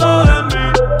hablando de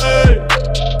mí.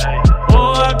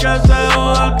 Joda que se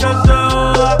joda, que se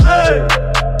joda,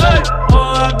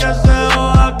 joda que se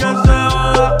joda, que se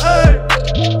joda,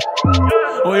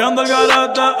 Hoy ando el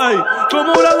galata,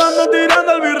 como bradando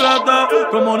tirando el birrete,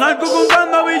 como narco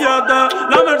comprando billetes,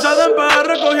 la Mercedes en PR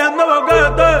recogiendo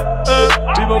boquetes,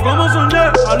 vivo como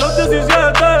soñé a los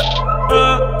 17,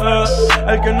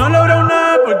 el que no logra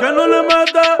una, ¿por qué no le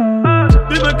mete?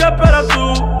 Dime qué esperas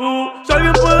tú, si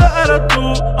alguien puede eres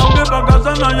tú, aunque pa'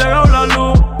 casa no ha llegado la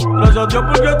luz, gracias a Dios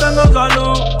porque tengo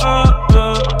salud,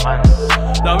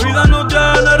 La vida no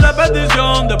tiene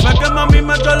repetición, después que mami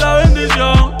me echa la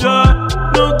bendición,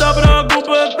 No te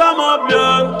preocupes, estamos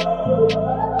bien.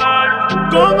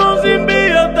 Con o sin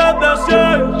billetes de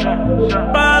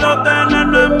 100. Pero tener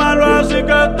no es malo, así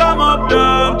que estamos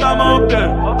bien,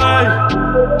 ey.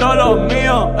 Todos los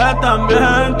míos están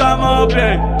bien, estamos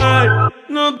bien, ey.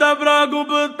 No te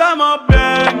preocupes, estamos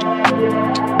bien.